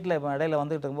ஃப்ளைட்டில் இப்போ இடையில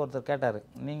வந்துகிட்டு இருக்கும்போது ஒருத்தர் கேட்டார்,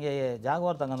 நீங்கள்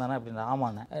ஜாகுவார் தங்கம் தானே அப்படின்னு.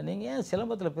 ஆமாண்ணே. நீங்கள் ஏன்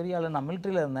சிலம்பத்தில் பெரிய ஆள், நான்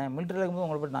மிலிட்ரியில் இருந்தேன், மிலிட்ரியில் இருக்கும்போது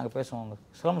உங்களை போய்ட்டு நாங்கள் பேசுவோம், உங்கள்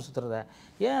சிலம்பம் சுற்றுறத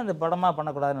ஏன் அந்த படமாக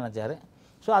பண்ணக்கூடாதுன்னு நினச்சார்.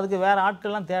 ஸோ அதுக்கு வேறு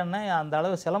ஆட்கள்லாம் தேடினேன். அந்த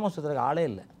அளவு சிலம்பம் சுற்றுறதுக்கு ஆளே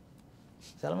இல்லை,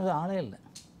 ஆளே இல்லை.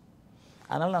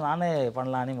 அதனால் நானே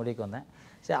பண்ணலான்னு முடிவுக்கு வந்தேன்.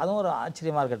 சரி, அதுவும் ஒரு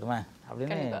ஆச்சரியமாக இருக்கட்டுமே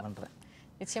அப்படின்னு பண்ணுறேன்.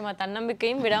 நிச்சயமாக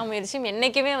தன்னம்பிக்கையும் விடாமுயற்சியும்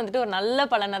என்றைக்குமே வந்துட்டு ஒரு நல்ல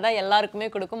பலனை தான் எல்லாருக்குமே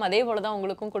கொடுக்கும். அதே போல தான்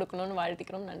உங்களுக்கும் கொடுக்கணும்னு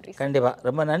வாழ்த்துக்கிறோம். நன்றி. கண்டிப்பாக.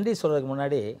 ரொம்ப நன்றி. சொல்கிறதுக்கு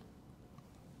முன்னாடி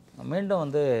மீண்டும்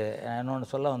வந்து இன்னொன்று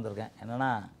சொல்ல வந்திருக்கேன். என்னென்னா,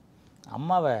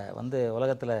 அம்மாவை வந்து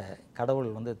உலகத்தில் கடவுள்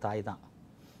வந்து தாய் தான்.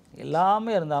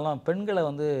 எல்லாமே இருந்தாலும் பெண்களை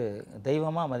வந்து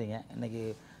தெய்வமாக மதிங்க. இன்றைக்கி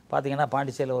பார்த்தீங்கன்னா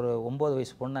பாண்டிச்சேரியில் ஒரு 9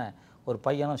 வயசு பொண்ணை ஒரு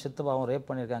பையனும் சித்தப்பாவும் ரேப்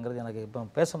பண்ணியிருக்காங்கிறது எனக்கு இப்போ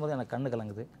பேசும்போது எனக்கு கண்ணு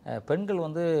கலங்குது. பெண்கள்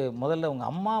வந்து முதல்ல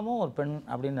உங்கள் அம்மாவும் ஒரு பெண்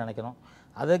அப்படின்னு நினைக்கணும்.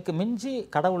 அதுக்கு மிஞ்சி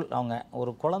கடவுள் அவங்க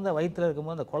ஒரு குழந்தை வயிற்றில்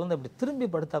இருக்கும்போது அந்த குழந்தை இப்படி திரும்பி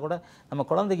படுத்தா கூட நம்ம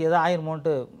குழந்தைக்கு எதோ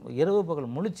ஆயிருமோன்ட்டு இரவு பகல்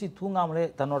முழிச்சு தூங்காமலே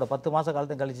தன்னோட 10 மாத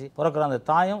காலத்தையும் கழித்து பிறக்கிற அந்த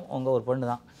தாயும் உங்கள் ஒரு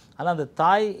பெண்ணு தான். அதனால் அந்த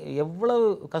தாய் எவ்வளவு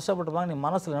கஷ்டப்பட்டுப்பாங்க நீ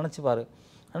மனசில் நினச்சிப்பார்.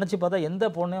 நினச்சி பார்த்தா எந்த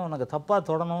பொண்ணையும் உனக்கு தப்பாக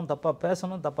தொடணும், தப்பாக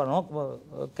பேசணும், தப்பாக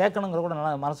கேட்கணுங்கிற கூட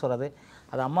நல்லா மனசு வராது.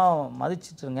 அது அம்மாவை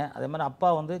மதிச்சிட்டுருங்க. அதே மாதிரி அப்பா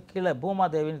வந்து கீழே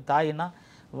பூமாதேவின் தாயின்னா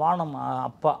வானம்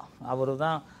அப்பா, அவர்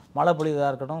தான் மழை பொழிவதாக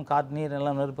இருக்கட்டும், காற்று நீர்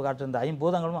நிலம் நெருப்பு காற்று, இந்த 5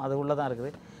 பூதங்களும் அது உள்ளே தான் இருக்குது.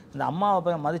 இந்த அம்மாவை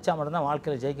போய் மதித்தா மட்டும்தான்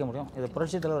வாழ்க்கையில் ஜெயிக்க முடியும். இது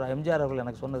புரட்சித் தலைவர் எம்ஜிஆர் அவர்கள்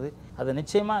எனக்கு சொன்னது. அது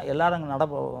நிச்சயமாக எல்லாரும்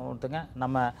நடத்துங்க.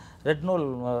 நம்ம ரெட்நூல்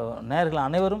நேயர்கள்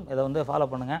அனைவரும் இதை வந்து ஃபாலோ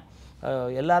பண்ணுங்கள்.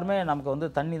 எல்லாருமே நமக்கு வந்து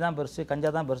தண்ணி தான் பெருசு, கஞ்சா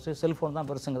தான் பெருசு, செல்ஃபோன் தான்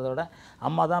பெருசுங்கிறத விட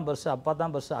அம்மா தான் பெருசு, அப்பா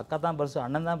தான் பெருசு, அக்கா தான் பெருசு,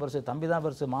 அண்ணன் தான் பெருசு, தம்பி தான்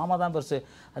பெருசு, மாமா தான் பெருசு,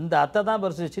 அந்த அத்தை தான்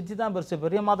பெருசு, சித்தி தான் பெருசு,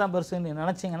 பெரியம்மா தான் பெருசுன்னு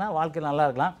நினச்சிங்கன்னா வாழ்க்கையில் நல்லா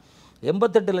இருக்கலாம்.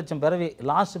 88 லட்சம் பிறவி,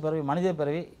 லாஸ்ட் பிறவி, மனித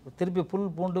பிறவி, திருப்பி புல்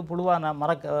பூண்டு புழுவாக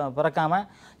பிறக்காமல்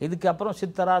இதுக்கப்புறம்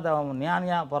சித்தராக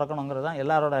ஞானியாக பிறக்கணுங்கிறது தான்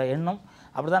எல்லாரோட எண்ணம்.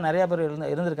 அப்படி தான் நிறையா பேர்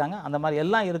இருந்திருக்காங்க. அந்த மாதிரி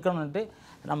எல்லாம் இருக்கணும்ன்ட்டு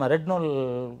நம்ம ரெட்நூல்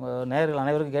நேயர்கள்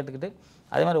அனைவருக்கும் கேட்டுக்கிட்டு,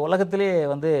 அதே மாதிரி உலகத்திலே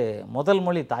வந்து முதல்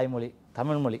மொழி தாய்மொழி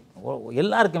தமிழ்மொழி.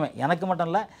 எல்லாருக்குமே, எனக்கு மட்டும்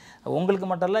இல்லை, உங்களுக்கு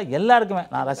மட்டும் இல்லை, எல்லாருக்குமே.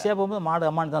 நான் ரஷ்யா போகும்போது மாடு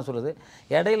அம்மான்னு தான் சொல்லுது.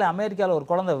 இடையில அமெரிக்காவில் ஒரு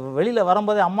குழந்தை வெளியில்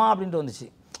வரும்போதே அம்மா அப்படின்ட்டு வந்துச்சு.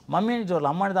 மம்மின்ட்டு வரல,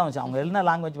 அம்மானு தான் வந்துச்சு. அவங்க என்ன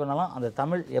லாங்குவேஜ் பண்ணாலும் அந்த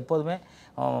தமிழ் எப்போதுமே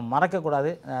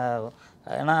மறக்கக்கூடாது.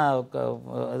 ஏன்னா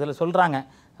இதில் சொல்கிறாங்க,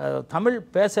 தமிழ்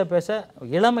பேச பேச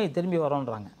இளமை திரும்பி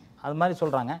வரோன்றாங்க. அது மாதிரி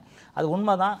சொல்கிறாங்க. அது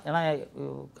உண்மை தான். ஏன்னா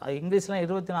இங்கிலீஷ்லாம்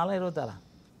 24 26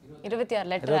 26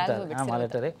 லெட்டர். ஆமாம்,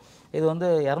 லெட்டரு. இது வந்து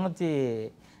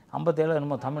 257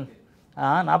 என்னமோ தமிழ்.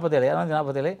 47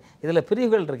 247. இதில்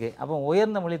பிரிவுகள் இருக்குது. அப்போ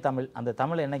உயர்ந்த மொழி தமிழ். அந்த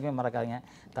தமிழை என்றைக்குமே மறக்காதீங்க.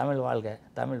 தமிழ் வாழ்க,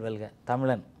 தமிழ் வெல்க,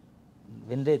 தமிழன்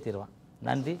வென்றே தீர்வான்.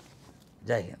 நன்றி.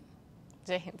 ஜெய்ஹிந்த்.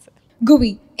 ஜெய்ஹிந்த் சார்.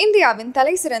 GUI, இந்தியாவின்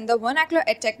தலைசிறந்த vernacular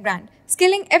edtech brand,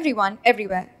 skilling everyone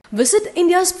everywhere. Visit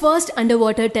India's first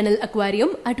underwater tunnel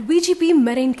aquarium at VGP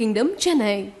Marine Kingdom,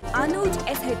 Chennai. Anuj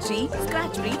SHG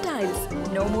Scratch Free Tiles.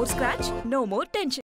 No more scratch, no more tension.